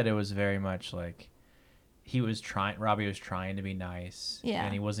 I like that it was very much like Robbie was trying to be nice. Yeah.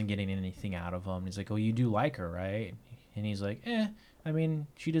 And he wasn't getting anything out of him. He's like, "Oh, you do like her, right?" And he's like, I mean,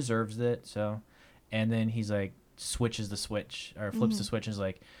 she deserves it, so. And then he's like, switches the switch, or flips the switch and is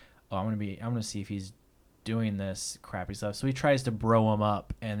like, "Oh, I'm gonna see if he's doing this crappy stuff." So he tries to bro him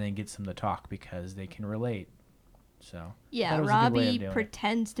up and then gets him to talk because they can relate. So Yeah, thought it was a good way of Robbie doing it.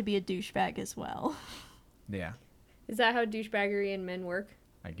 pretends to be a douchebag as well. Yeah, Is that how douchebaggery and men work?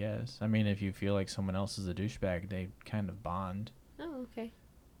 I guess. I mean, if you feel like someone else is a douchebag, they kind of bond. Oh, okay.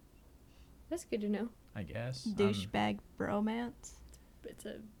 That's good to know. I guess. Douchebag bromance. It's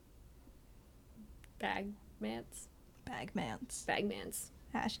a bagmance. Bagmance. Bagmans.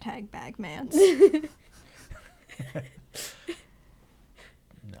 Hashtag bagmance.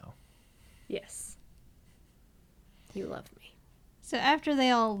 No. Yes. You love me. So after they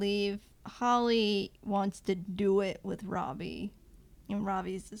all leave, Holly wants to do it with Robbie. And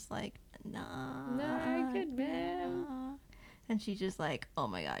Robbie's just like, nah. Nah, good man. nah." And she's just like, oh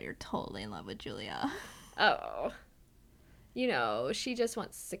my god, you're totally in love with Julia. Oh. You know, she just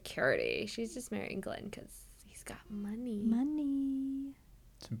wants security. She's just marrying Glenn because he's got money. Money.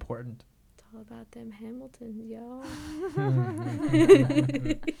 It's important. It's all about them Hamiltons, y'all.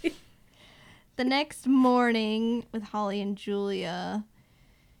 The next morning with Holly and Julia,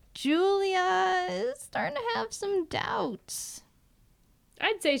 Julia is starting to have some doubts.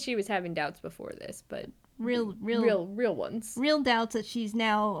 I'd say she was having doubts before this, but Real ones. real doubts that she's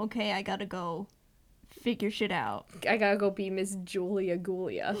now, okay, I gotta go figure shit out. I gotta go be Miss Julia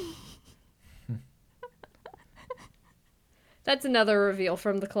Gulia. That's another reveal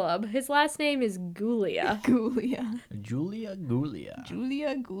from the club. His last name is Gulia. Julia. Julia Gulia.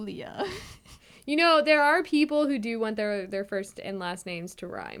 Julia Gulia. You know, there are people who do want their first and last names to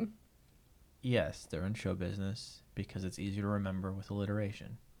rhyme. Yes, they're in show business because it's easier to remember with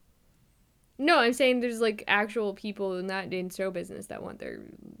alliteration. No, I'm saying there's like actual people not in show business that want their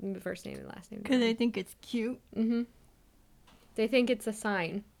first name and last name to Because I rhyme. think it's cute. Mm-hmm. They think it's a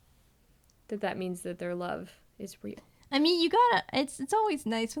sign that means that their love is real. I mean, you gotta, it's always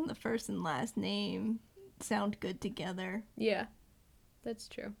nice when the first and last name sound good together. Yeah, that's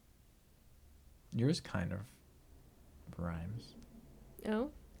true. Yours kind of rhymes. Oh,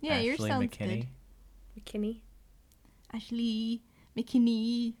 Yeah, yours Ashley sounds McKinney. McKinney. good. Ashley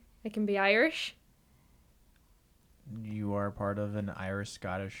McKinney. I can be Irish. You are part of an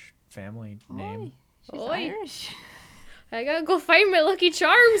Irish-Scottish family name. Oi, she's Oi. Irish. I gotta go find my Lucky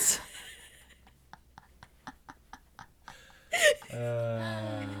Charms.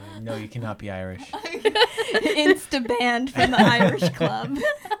 No, you cannot be Irish. Insta banned from the Irish club.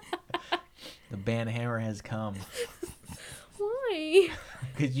 The ban hammer has come. Why?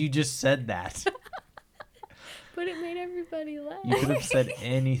 Because you just said that. But it made everybody laugh. You could have said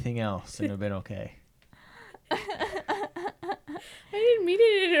anything else and it would have been okay. I didn't mean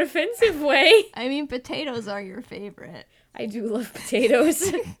it in an offensive way. I mean, potatoes are your favorite. I do love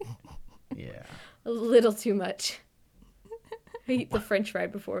potatoes. Yeah. A little too much. I eat the french fry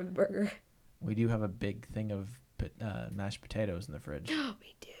before the burger. We do have a big thing of mashed potatoes in the fridge.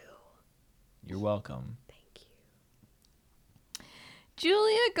 We do. You're welcome. Thank you.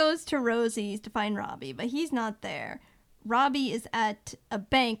 Julia goes to Rosie's to find Robbie, but he's not there. Robbie is at a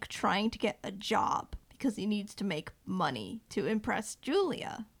bank trying to get a job because he needs to make money to impress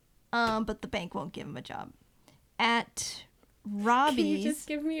Julia. But the bank won't give him a job. At Robbie's... Can you just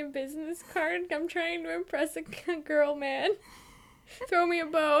give me a business card? I'm trying to impress a girl, man. Throw me a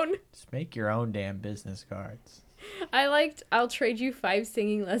bone. Just make your own damn business cards. I'll trade you 5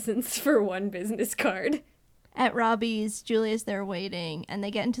 singing lessons for 1 business card. At Robbie's, Julia's there waiting, and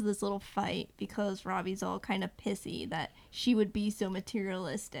they get into this little fight because Robbie's all kind of pissy that she would be so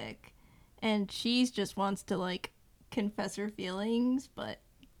materialistic. And she just wants to, like, confess her feelings, but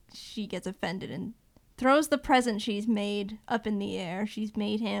she gets offended and throws the present she's made up in the air. She's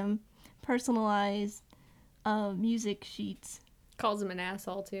made him personalized music sheets. Calls him an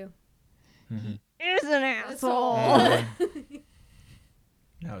asshole, too. Is an asshole.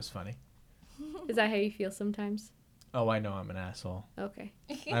 That was funny. Is that how you feel sometimes? Oh, I know I'm an asshole. Okay.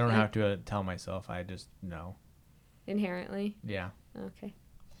 I don't have to tell myself. I just know. Inherently? Yeah. Okay.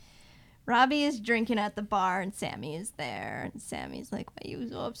 Robbie is drinking at the bar, and Sammy is there. And Sammy's like, why are you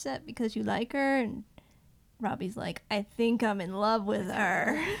so upset because you like her? And Robbie's like, I think I'm in love with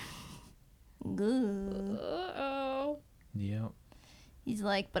her. Good. Uh-oh. Yep. He's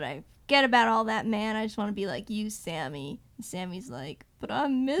like, but I forget about all that, man. I just want to be like you, Sammy. And Sammy's like, but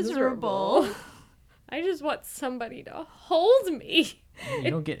I'm miserable. I just want somebody to hold me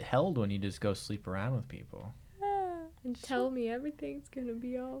You don't get held when you just go sleep around with people. and tell me everything's gonna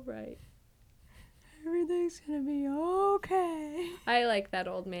be all right. Everything's gonna be okay. I like that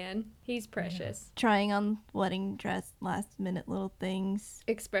old man. He's precious. Trying on wedding dress, last minute little things.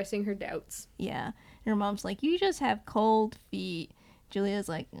 Expressing her doubts. Yeah. And her mom's like, you just have cold feet. Julia's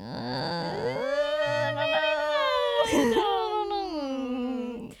like, I don't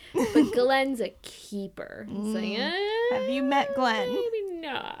know. But Glenn's a keeper. It's like, Have you met Glenn? maybe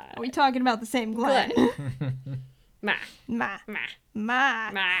not. Are we talking about the same Glenn? Ma, Ma. ma,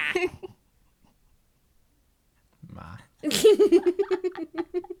 Ma. ma. Ma.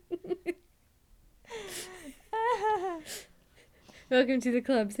 Welcome to the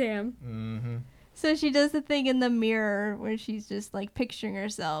club, Sam. Mm-hmm. So she does the thing in the mirror where she's just like picturing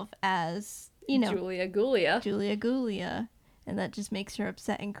herself as, you know, Julia Gulia. Julia Gulia. And that just makes her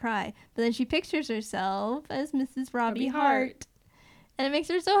upset and cry. But then she pictures herself as Mrs. Robbie Hart. And it makes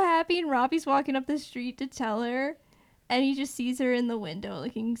her so happy. And Robbie's walking up the street to tell her. And he just sees her in the window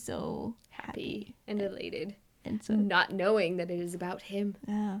looking so Happy and elated. And so, Not knowing that it is about him.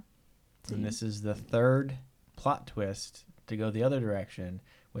 yeah. And this is the third plot twist to go the other direction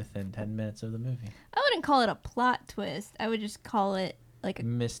within 10 minutes of the movie. I wouldn't call it a plot twist. I would just call it like a,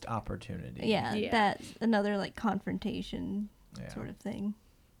 Missed opportunity. yeah, Yeah. that's another like confrontation Yeah. sort of thing.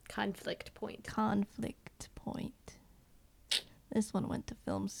 Conflict point. Conflict point. This one went to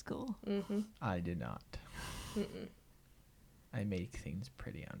film school. Mm-hmm. I did not. I make things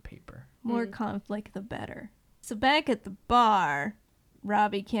pretty on paper. More conflict, the better. So back at the bar,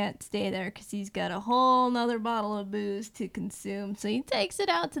 Robbie can't stay there because he's got a whole nother bottle of booze to consume. So he takes it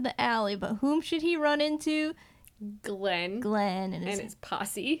out to the alley. But whom should he run into? Glenn Glenn and and his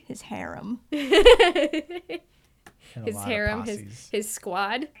posse. his harem. And a His lot of harem, posses. his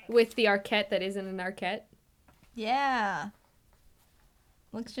squad with the Arquette that isn't an Arquette, Yeah.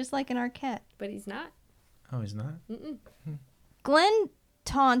 Looks just like an Arquette. but he's not. Oh, he's not? Glenn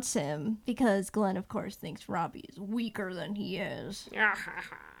taunts him because Glenn, of course, thinks Robbie is weaker than he is. I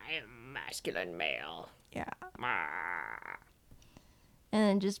am masculine male. Yeah. Ah. And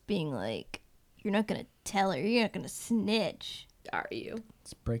then just being like, you're not going to tell her. You're not going to snitch. Are you?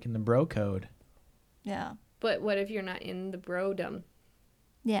 It's breaking the bro code. Yeah. But what if you're not in the brodom?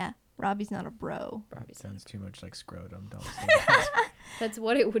 Yeah. Robbie's not a bro. It sounds too much like scrotum. Don't say that. That's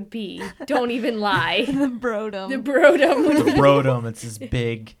what it would be. Don't even lie. The brodom. The brodom would The brodom, it's this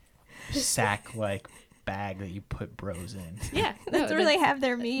big sack-like bag that you put bros in. Yeah. That's no, where they have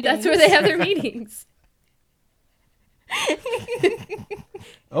their meetings. That's where they have their meetings.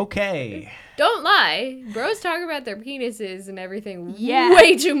 Okay. Don't lie. Bros talk about their penises and everything Yeah.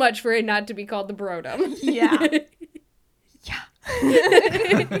 way too much for it not to be called the brodom. Yeah.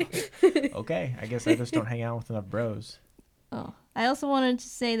 Okay. I guess I just don't hang out with enough bros. Oh. I also wanted to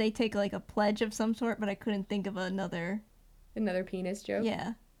say they take like a pledge of some sort, but I couldn't think of another. Another penis joke.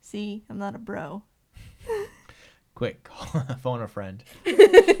 Yeah. See, I'm not a bro. Quick, phone a friend.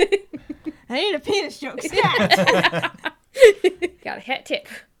 I need a penis joke. Stat! Got a hat tip.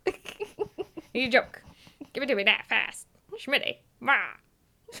 Need a joke. Give it to me that fast. Schmitty. Ma.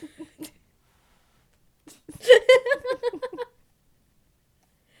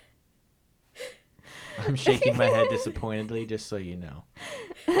 I'm shaking my head disappointedly, just so you know.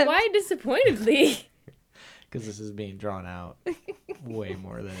 Why disappointedly? Because this is being drawn out way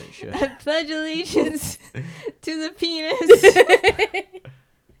more than it should. I pledge allegiance to the penis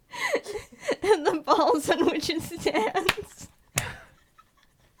and the balls on which it stands.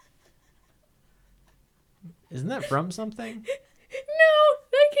 Isn't that from something? No,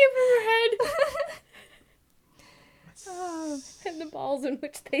 that came from her head. And the balls in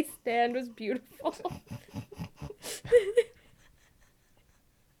which they stand was beautiful.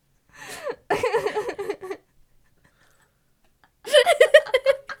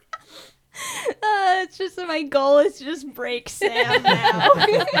 It's just that my goal is to just break Sam now.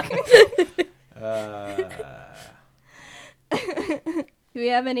 Do we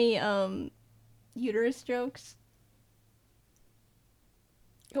have any uterus jokes?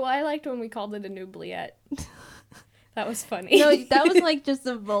 Well, I liked when we called it an oubliette. That was funny. No, that was like just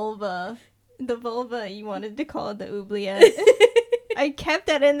the vulva. The vulva, you wanted to call it the oubliette. I kept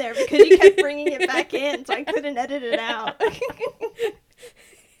that in there because you kept bringing it back in, so I couldn't edit it out.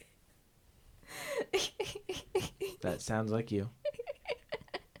 That sounds like you.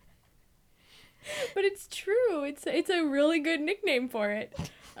 But it's true. It's a really good nickname for it.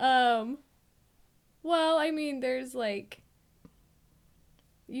 Well, I mean, there's like,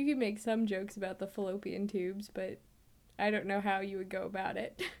 you could make some jokes about the fallopian tubes, but I don't know how you would go about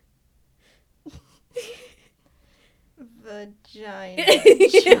it. Vagina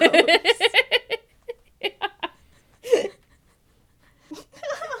jokes.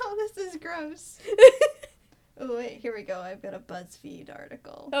 Oh, this is gross. Oh, wait, here we go. I've got a BuzzFeed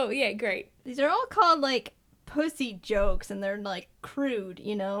article. Oh, yeah, great. These are all called, like, pussy jokes, and they're, like, crude,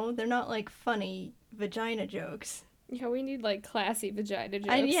 you know? They're not, like, funny vagina jokes. Yeah, we need like classy vagina jokes.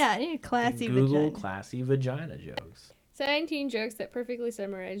 I need classy Google vagina. classy vagina jokes. 17 jokes that perfectly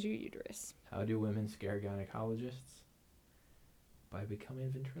summarize your uterus. How do women scare gynecologists? By becoming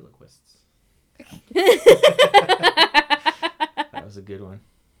ventriloquists. That was a good one.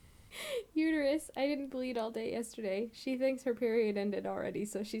 Uterus. I didn't bleed all day yesterday. She thinks her period ended already,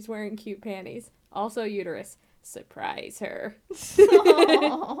 so she's wearing cute panties. Also uterus. Surprise her.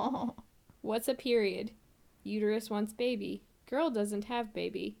 What's a period? Uterus wants baby. Girl doesn't have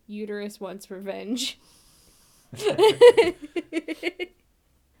baby. Uterus wants revenge.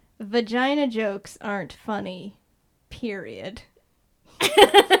 Vagina jokes aren't funny. Period.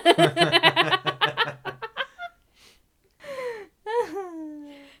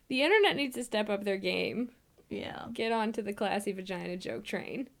 The internet needs to step up their game. Yeah. Get on to the classy vagina joke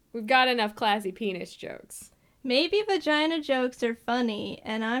train. We've got enough classy penis jokes. Maybe vagina jokes are funny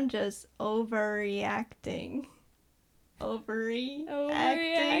and I'm just overreacting.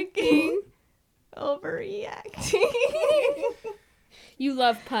 Overreacting. Overreacting. You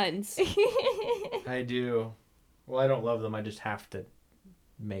love puns. I do. Well, I don't love them. I just have to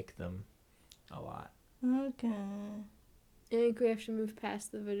make them a lot. Okay. I think we have to move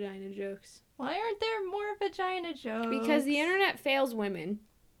past the vagina jokes. Why aren't there more vagina jokes? Because the internet fails women.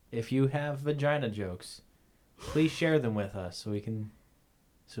 If you have vagina jokes, please share them with us so they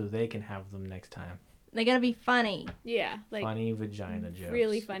can have them next time. They gotta be funny. Yeah, like Funny vagina jokes.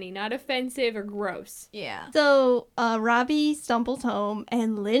 really funny, not offensive or gross. Yeah. So, Robbie stumbles home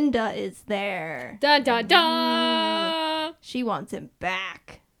and Linda is there. Dun dun dun! She wants him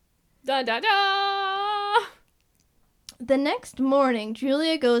back. Dun dun dun! The next morning,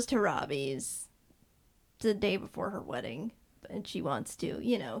 Julia goes to Robbie's. It's the day before her wedding. And she wants to,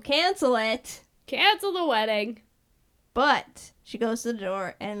 cancel it. Cancel the wedding. But she goes to the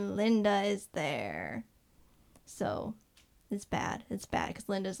door and Linda is there. So, it's bad. It's bad because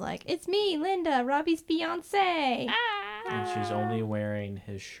Linda's like, it's me, Linda, Robbie's fiance. And she's only wearing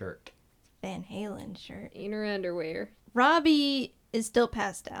his shirt. Van Halen shirt. In her underwear. Robbie is still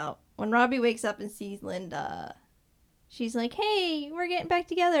passed out. When Robbie wakes up and sees Linda, she's like, hey, we're getting back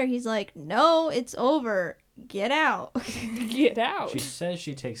together. He's like, no, it's over. Get out. Get out. She says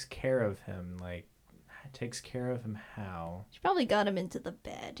she takes care of him. Takes care of him how? She probably got him into the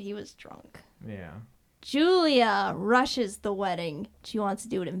bed. He was drunk. Yeah. Julia rushes the wedding. She wants to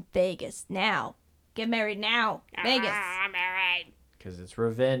do it in Vegas now. Get married now. Vegas. I'm married. Because it's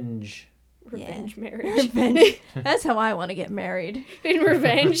revenge. Revenge Yeah. marriage. Revenge. That's how I want to get married. In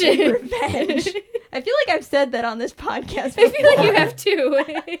revenge. In revenge. I feel like I've said that on this podcast I feel like you before. have too.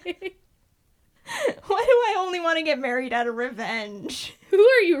 Why do I only want to get married out of revenge? Who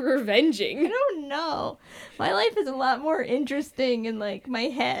are you I revenging? don't know. My life is a lot more interesting in my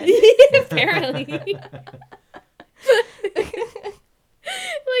head. Apparently. Like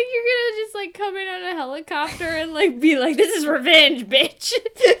you're gonna just come in on a helicopter and be like, this is revenge, bitch.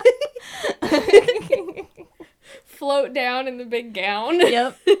 Float down in the big gown.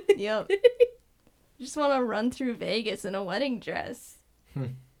 Yep. Just want to run through Vegas in a wedding dress. That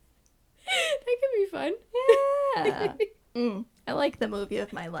could be fun. Yeah. I like the movie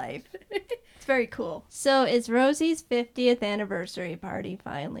of my life. It's very cool. So it's Rosie's 50th anniversary party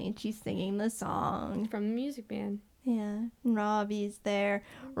finally, and she's singing the song. From the Music Man. Yeah, and Robbie's there.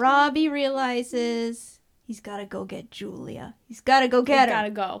 Robbie realizes he's got to go get Julia. He's got to go get her. Gotta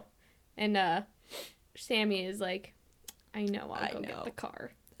go. And Sammy is like, I know, I'll go know. get the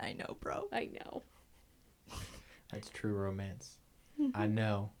car. I know, bro. I know. That's true romance. I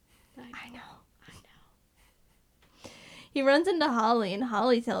know. I know. He runs into Holly, and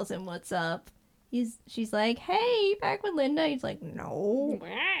Holly tells him what's up. She's like, hey, back with Linda? He's like, no.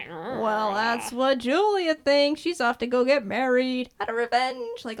 Well, that's what Julia thinks. She's off to go get married. Out of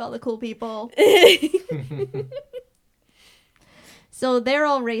revenge, like all the cool people. So they're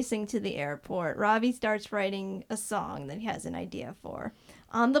all racing to the airport. Robbie starts writing a song that he has an idea for.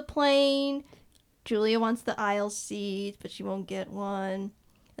 On the plane, Julia wants the aisle seat, but she won't get one.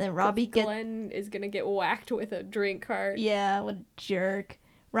 And then Robbie gets... Glenn is gonna get whacked with a drink cart. Yeah, what a jerk.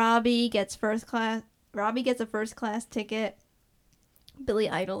 Robbie gets a first class ticket. Billy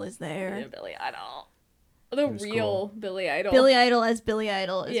Idol is there. Yeah, Billy Idol. The was real cool. Billy Idol. Billy Idol as Billy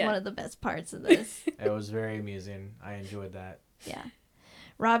Idol is Yeah. one of the best parts of this. It was very amusing. I enjoyed that. Yeah.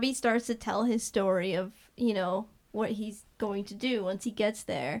 Robbie starts to tell his story of, what he's going to do once he gets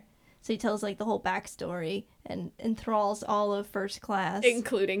there. So he tells, the whole backstory and enthralls all of first class.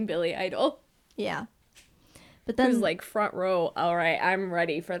 Including Billy Idol. Yeah. But then, Who's front row, all right, I'm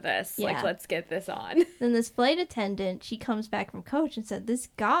ready for this. Yeah. Let's get this on. then this flight attendant, she comes back from coach and said, this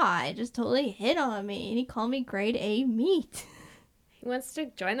guy just totally hit on me. And he called me grade A meat. He wants to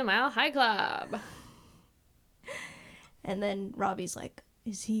join the Mile High Club. And then Robbie's like,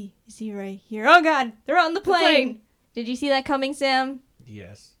 is he right here? Oh God, they're on the plane. plane. Did you see that coming, Sam?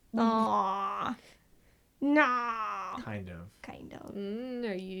 Yes, Aww. Nah. kind of. Kind of.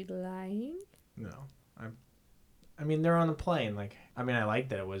 Are you lying? No, I mean, they're on the plane. Like, I mean, I like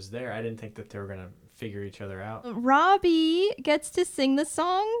that it was there. I didn't think that they were gonna figure each other out. Robbie gets to sing the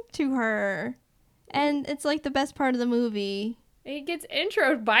song to her. And it's like the best part of the movie. It gets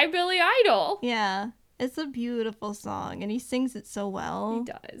introed by Billy Idol. Yeah. It's a beautiful song, and he sings it so well. He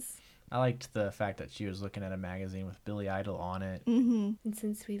does. I liked the fact that she was looking at a magazine with Billy Idol on it. Mm-hmm. And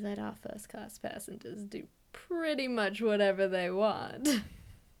since we let our first class passengers do pretty much whatever they want,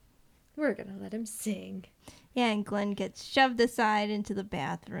 we're gonna let him sing. Yeah, and Glenn gets shoved aside into the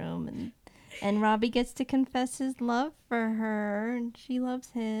bathroom, and Robbie gets to confess his love for her, and she loves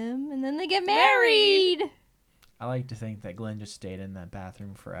him, and then they get married. I like to think that Glenn just stayed in that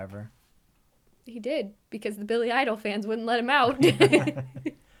bathroom forever. He did, because the Billy Idol fans wouldn't let him out.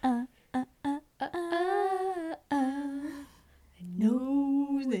 I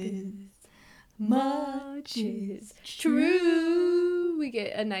know this much is true. We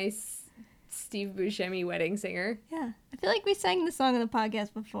get a nice Steve Buscemi wedding singer. Yeah, I feel like we sang the song on the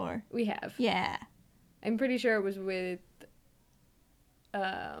podcast before. We have. Yeah. I'm pretty sure it was with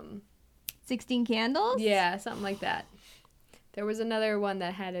 16 Candles? yeah, something like that. There was another one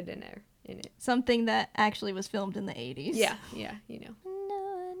that had it in it. Something that actually was filmed in the 80s. Yeah, you know.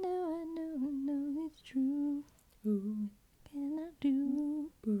 I know it's true. Ooh, Can I do?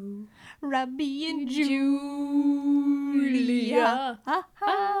 ooh. Robbie and Julia. Ha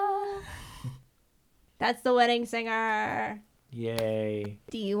ha. That's the wedding singer. Yay.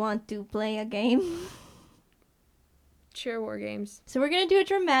 Do you want to play a game? Sure, War Games. So we're going to do a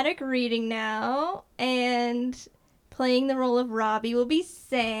dramatic reading now, and playing the role of Robbie will be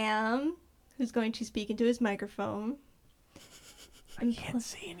Sam, who's going to speak into his microphone. I can't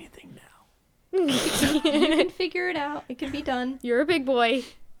see anything now. You can figure it out. It can be done. You're a big boy.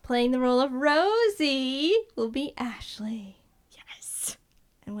 Playing the role of Rosie will be Ashley. Yes.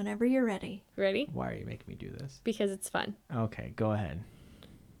 And whenever you're ready. Ready? Why are you making me do this? Because it's fun. Okay, go ahead.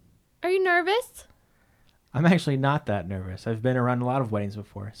 Are you nervous? I'm actually not that nervous. I've been around a lot of weddings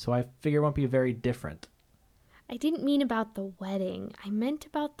before, so I figure it won't be very different. I didn't mean about the wedding. I meant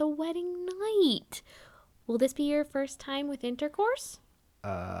about the wedding night. Will this be your first time with intercourse?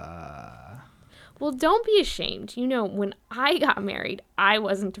 Well, don't be ashamed. You know, when I got married, I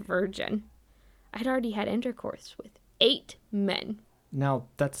wasn't a virgin. I'd already had intercourse with 8 men. Now,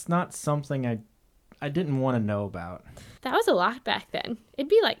 that's not something I didn't want to know about. That was a lot back then. It'd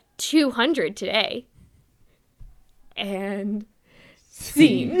be like 200 today. And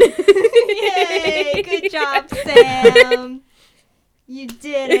scene. Yay! Good job, Sam. You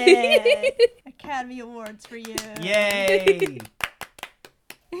did it. Academy Awards for you. Yay!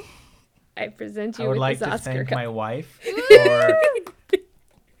 I present you I would with like this to Oscar thank cup. my wife for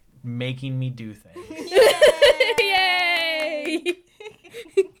making me do things. Yay!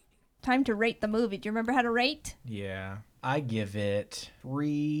 Time to rate the movie. Do you remember how to rate? Yeah. I give it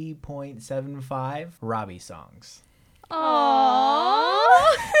 3.75 Robbie songs.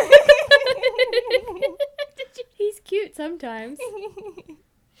 Aww. He's cute sometimes.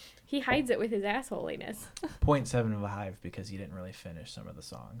 He hides it with his assholiness. 0.75 because he didn't really finish some of the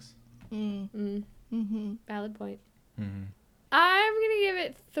songs. Valid point. Mm-hmm. I'm gonna give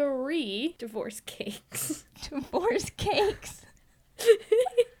it 3 divorce cakes. Divorce cakes.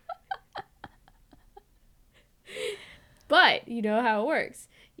 But you know how it works.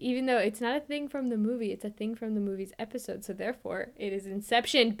 Even though it's not a thing from the movie, it's a thing from the movie's episode. So therefore, it is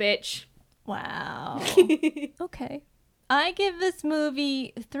Inception, bitch. Wow. Okay. I give this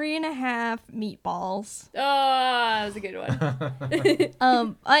movie 3.5 meatballs. Oh, that was a good one.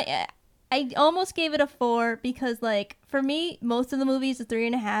 I almost gave it a 4 because, like, for me, most of the movie is a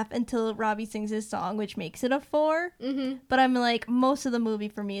 3.5 until Robbie sings his song, which makes it a 4. Mm-hmm. But I'm like, most of the movie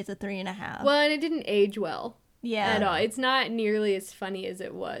for me is a 3.5. Well, and it didn't age well Yeah. at all. It's not nearly as funny as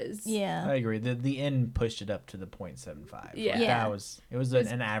it was. Yeah. I agree. The end pushed it up to the 0.75. Yeah. Like, Yeah. It was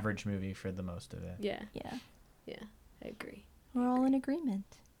an average movie for the most of it. Yeah, Yeah. I agree. We're all in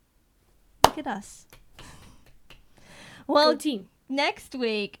agreement. Look at us. Well, Go team. next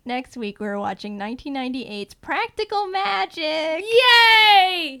week we're watching 1998's Practical Magic.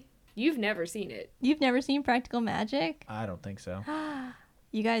 Yay! You've never seen it. You've never seen Practical Magic? I don't think so.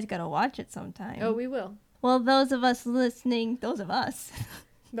 You guys gotta watch it sometime. Oh, we will. Well, those of us listening, those of us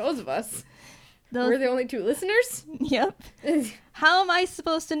Those of us. We're the only 2 listeners? Yep. How am I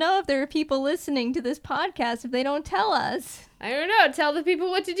supposed to know if there are people listening to this podcast if they don't tell us? I don't know. Tell the people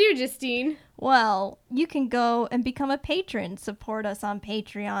what to do, Justine. Well, you can go and become a patron. Support us on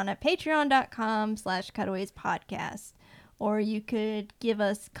Patreon at patreon.com/cutawayspodcast. Or you could give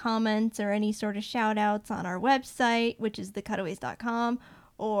us comments or any sort of shout outs on our website, which is thecutaways.com,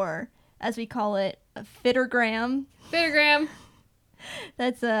 or as we call it, a Fittergram. Fittergram.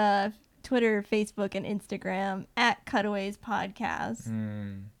 That's Twitter, Facebook, and Instagram at Cutaways Podcast.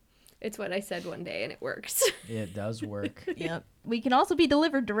 It's what I said one day, and it works. It does work. Yep. We can also be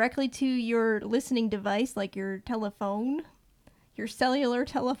delivered directly to your listening device, like your telephone, your cellular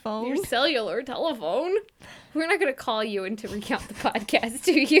telephone. Your cellular telephone. We're not going to call you in to recount the podcast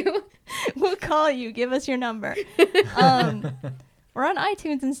to you. We'll call you. Give us your number. We're on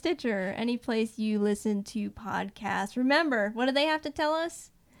iTunes and Stitcher, any place you listen to podcasts. Remember, what do they have to tell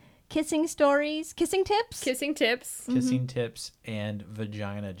us? Kissing stories, kissing tips? Kissing tips. Kissing tips and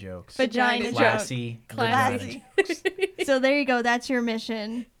vagina jokes. Vagina jokes. Classy. Classy. So there you go. That's your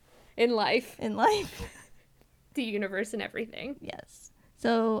mission In life. in life. The universe and everything. Yes.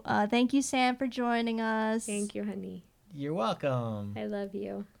 So thank you, Sam, for joining us. Thank you, honey. You're welcome. I love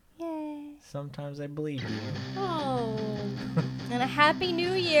you. Yay. Sometimes I bleed you. Oh. And a happy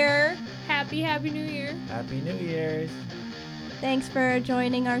new year. Happy New Year. Happy New Year's. Thanks for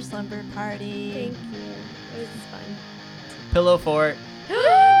joining our slumber party. Thank you. It was fun. Pillow fort. Woo!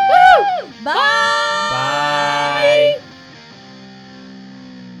 Bye.